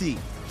 D.C.,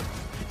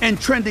 and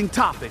trending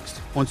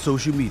topics on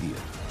social media,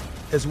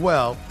 as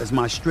well as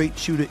my straight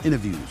shooter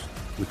interviews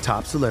with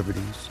top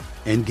celebrities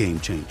and game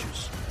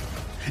changers.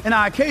 And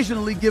I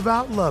occasionally give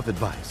out love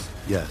advice.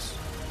 Yes,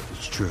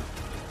 it's true.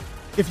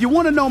 If you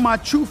want to know my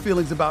true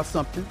feelings about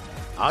something,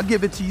 I'll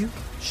give it to you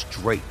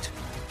straight.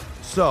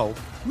 So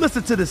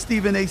listen to the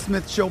Stephen A.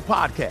 Smith Show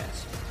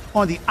podcast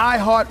on the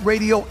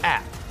iHeartRadio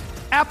app,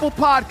 Apple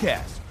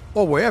Podcasts,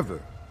 or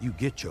wherever you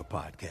get your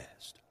podcast.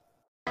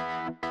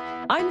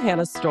 I'm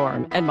Hannah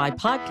Storm, and my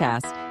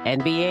podcast,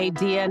 NBA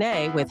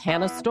DNA with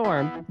Hannah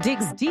Storm,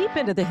 digs deep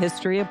into the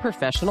history of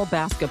professional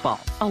basketball,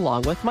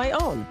 along with my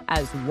own,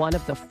 as one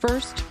of the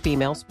first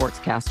female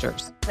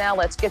sportscasters. Now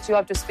let's get you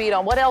up to speed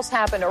on what else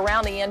happened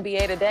around the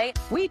NBA today.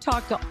 We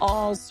talked to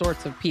all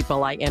sorts of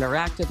people I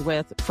interacted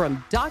with,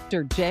 from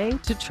Dr. J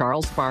to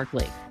Charles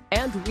Barkley,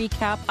 and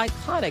recap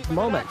iconic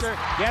moments.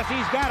 Yes,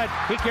 he's got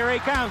it. Here he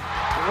comes.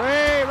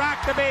 Way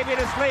rock the baby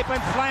to sleep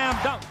and slam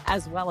dunk.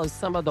 As well as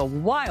some of the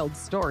wild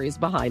stories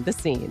behind the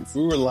scenes.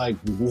 We were like,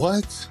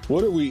 what?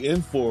 What are we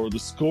in for? The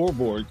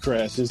scoreboard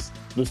crashes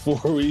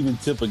before we even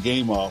tip a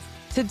game off.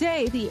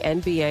 Today, the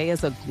NBA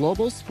is a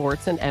global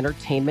sports and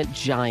entertainment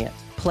giant.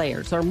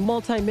 Players are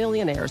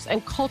multimillionaires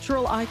and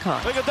cultural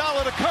icons.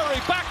 Iguodala to Curry,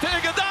 back to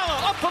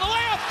Iguodala, up for the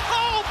layup.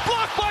 Oh,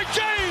 blocked by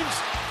James.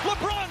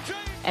 LeBron James.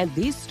 And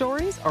these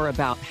stories are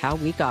about how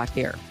we got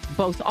here,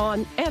 both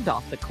on and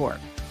off the court.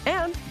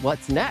 And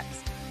what's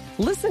next?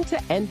 Listen to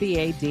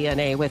NBA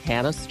DNA with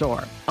Hannah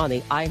Storm on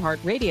the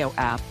iHeartRadio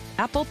app,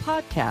 Apple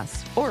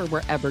Podcasts, or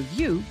wherever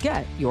you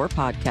get your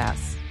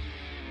podcasts.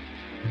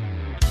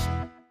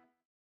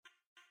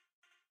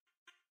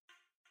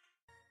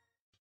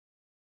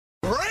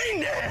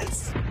 Rain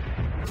dance!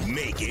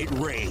 Make it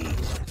rain.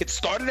 It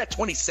started at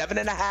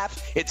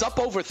 27.5. It's up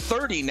over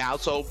 30 now,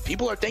 so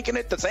people are thinking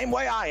it the same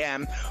way I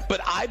am.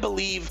 But I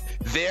believe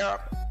their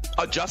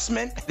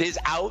adjustment is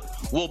out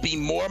will be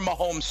more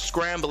Mahomes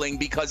scrambling,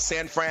 because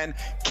San Fran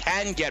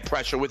can get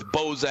pressure with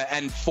Boza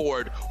and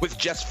Ford with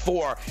just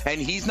 4, and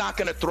he's not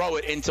going to throw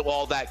it into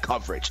all that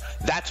coverage.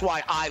 That's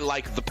why I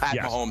like the Pat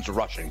Mahomes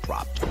rushing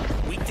prop.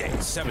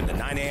 Weekdays 7 to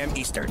 9 a.m.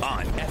 Eastern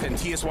on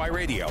FNTSY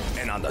Radio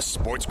and on the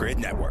Sports Grid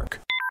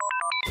Network.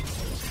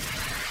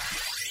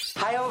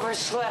 I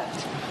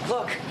overslept.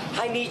 Look,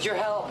 I need your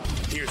help.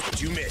 Here's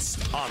what you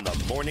missed on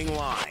the Morning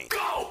Line.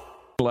 Go!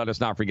 Let us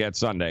not forget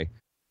Sunday.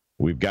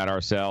 We've got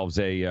ourselves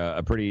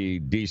a pretty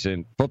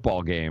decent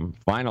football game,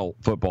 final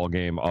football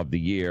game of the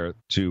year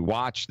to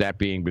watch, that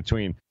being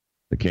between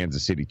the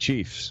Kansas City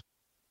Chiefs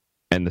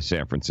and the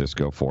San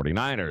Francisco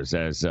 49ers.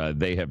 As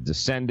they have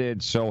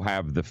descended, so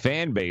have the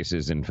fan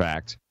bases, in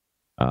fact,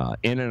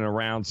 in and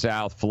around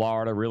South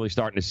Florida. Really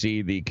starting to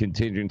see the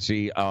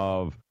contingency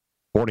of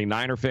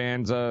 49er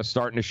fans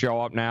starting to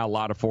show up now. A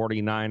lot of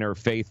 49er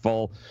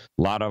faithful,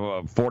 a lot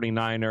of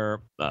 49er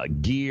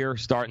gear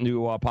starting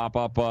to pop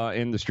up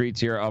in the streets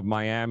here of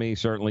Miami.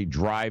 Certainly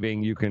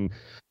driving.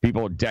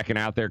 People are decking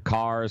out their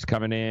cars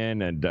coming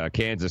in, and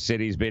Kansas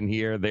City's been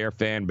here, their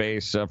fan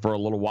base for a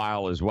little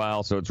while as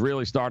well. So it's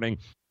really starting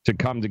to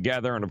come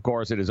together. And of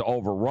course, it is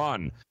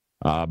overrun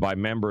by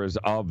members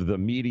of the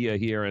media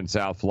here in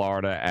South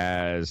Florida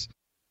as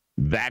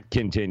that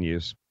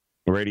continues.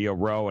 Radio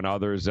Row and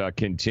others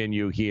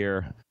continue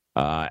here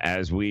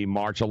as we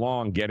march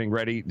along, getting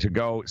ready to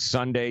go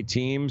Sunday.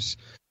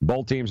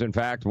 Both teams, in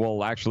fact,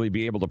 will actually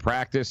be able to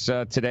practice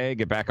today,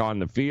 get back on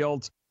the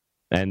field,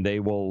 and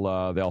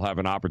they'll have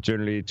an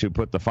opportunity to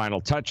put the final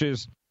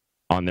touches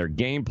on their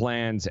game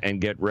plans and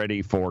get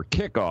ready for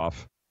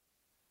kickoff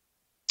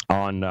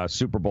on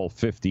Super Bowl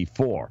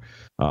 54.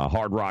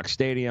 Hard Rock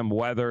Stadium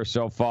weather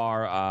so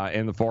far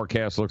in the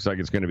forecast looks like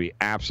it's going to be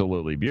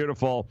absolutely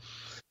beautiful,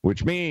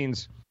 which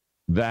means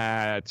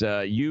that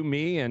you,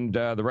 me, and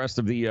the rest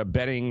of the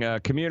betting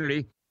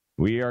community,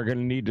 we are going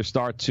to need to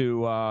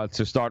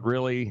start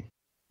really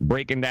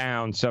breaking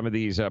down some of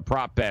these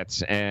prop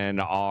bets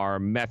and our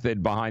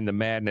method behind the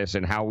madness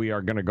and how we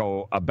are going to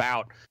go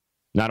about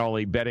not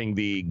only betting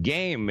the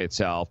game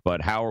itself,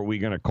 but how are we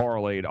going to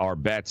correlate our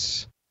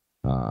bets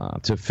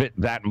to fit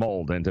that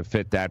mold and to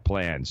fit that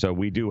plan. So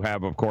we do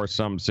have, of course,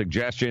 some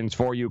suggestions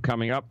for you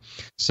coming up,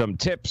 some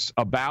tips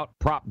about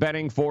prop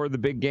betting for the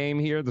big game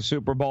here, the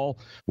Super Bowl.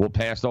 We'll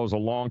pass those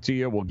along to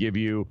you. We'll give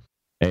you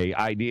an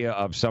idea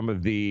of some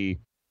of the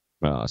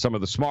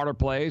smarter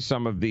plays,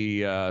 some of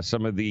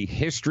the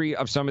history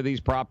of some of these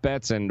prop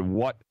bets, and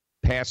what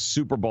past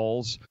Super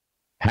Bowls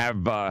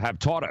have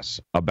taught us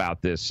about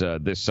this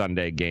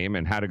Sunday game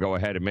and how to go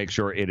ahead and make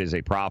sure it is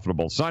a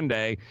profitable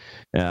Sunday.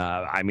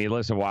 I mean,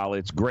 listen, while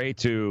it's great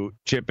to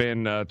chip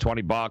in $20,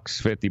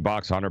 $50,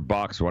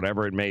 $100,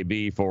 whatever it may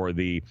be for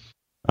the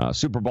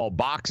Super Bowl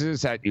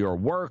boxes at your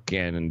work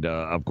and,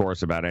 of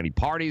course, about any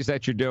parties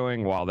that you're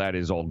doing, while that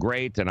is all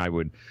great, and I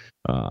would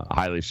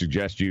highly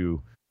suggest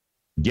you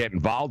get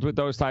involved with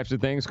those types of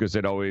things because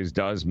it always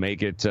does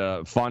make it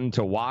fun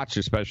to watch,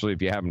 especially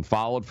if you haven't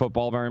followed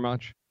football very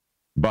much.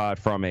 But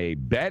from a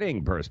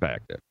betting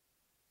perspective,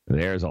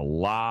 there's a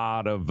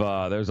lot of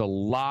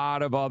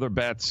other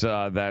bets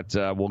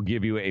that will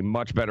give you a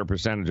much better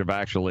percentage of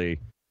actually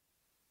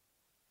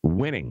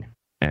winning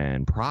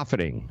and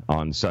profiting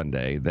on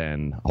Sunday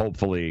than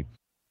hopefully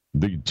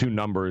the two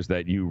numbers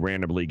that you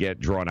randomly get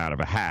drawn out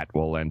of a hat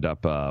will end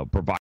up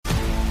providing.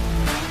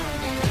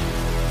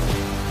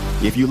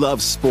 If you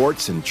love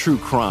sports and true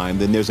crime,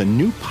 then there's a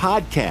new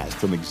podcast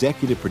from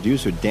executive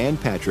producer Dan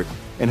Patrick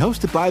and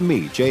hosted by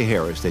me, Jay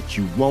Harris, that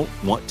you won't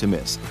want to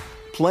miss.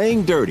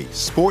 Playing Dirty: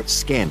 Sports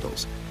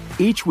Scandals.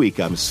 Each week,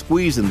 I'm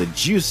squeezing the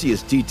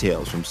juiciest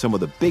details from some of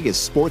the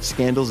biggest sports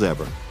scandals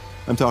ever.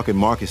 I'm talking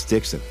Marcus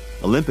Dixon,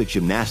 Olympic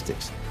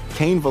gymnastics,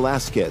 Cain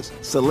Velasquez,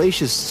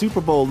 salacious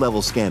Super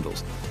Bowl-level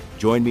scandals.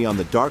 Join me on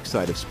the dark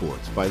side of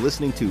sports by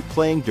listening to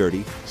Playing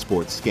Dirty: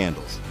 Sports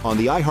Scandals on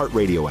the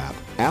iHeartRadio app,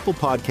 Apple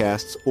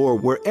Podcasts, or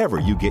wherever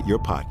you get your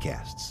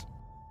podcasts.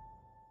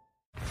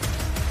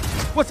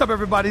 What's up,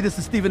 everybody? This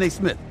is Stephen A.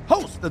 Smith,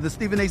 host of the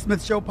Stephen A.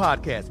 Smith Show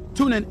podcast.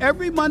 Tune in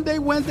every Monday,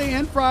 Wednesday,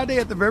 and Friday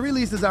at the very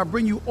least as I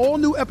bring you all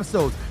new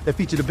episodes that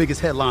feature the biggest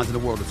headlines in the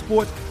world of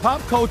sports,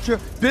 pop culture,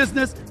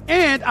 business,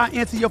 and I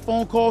answer your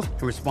phone calls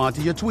and respond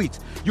to your tweets.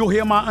 You'll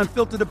hear my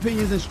unfiltered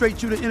opinions and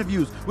straight-shooter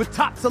interviews with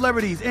top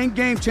celebrities and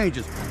game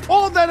changers.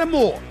 All that and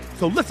more.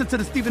 So listen to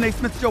the Stephen A.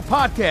 Smith Show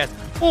podcast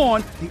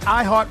on the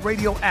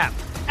iHeartRadio app,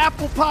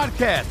 Apple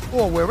Podcasts,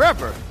 or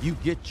wherever you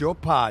get your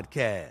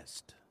podcast.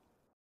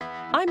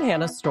 I'm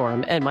Hannah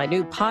Storm, and my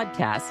new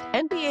podcast,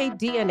 NBA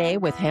DNA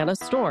with Hannah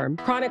Storm,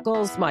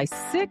 chronicles my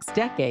 6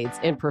 decades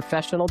in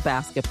professional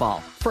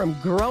basketball. From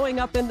growing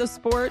up in the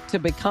sport to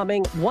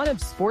becoming one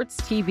of sports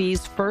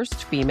TV's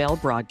first female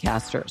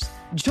broadcasters.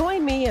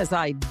 Join me as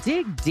I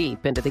dig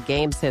deep into the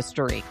game's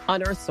history,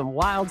 unearth some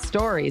wild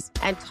stories,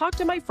 and talk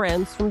to my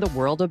friends from the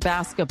world of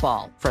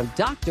basketball, from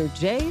Dr.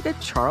 J to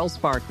Charles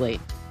Barkley.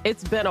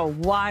 It's been a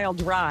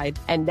wild ride,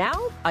 and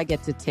now I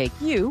get to take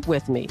you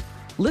with me.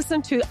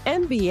 Listen to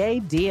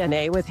NBA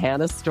DNA with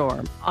Hannah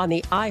Storm on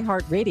the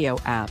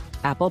iHeartRadio app,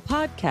 Apple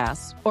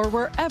Podcasts, or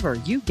wherever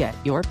you get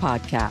your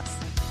podcasts.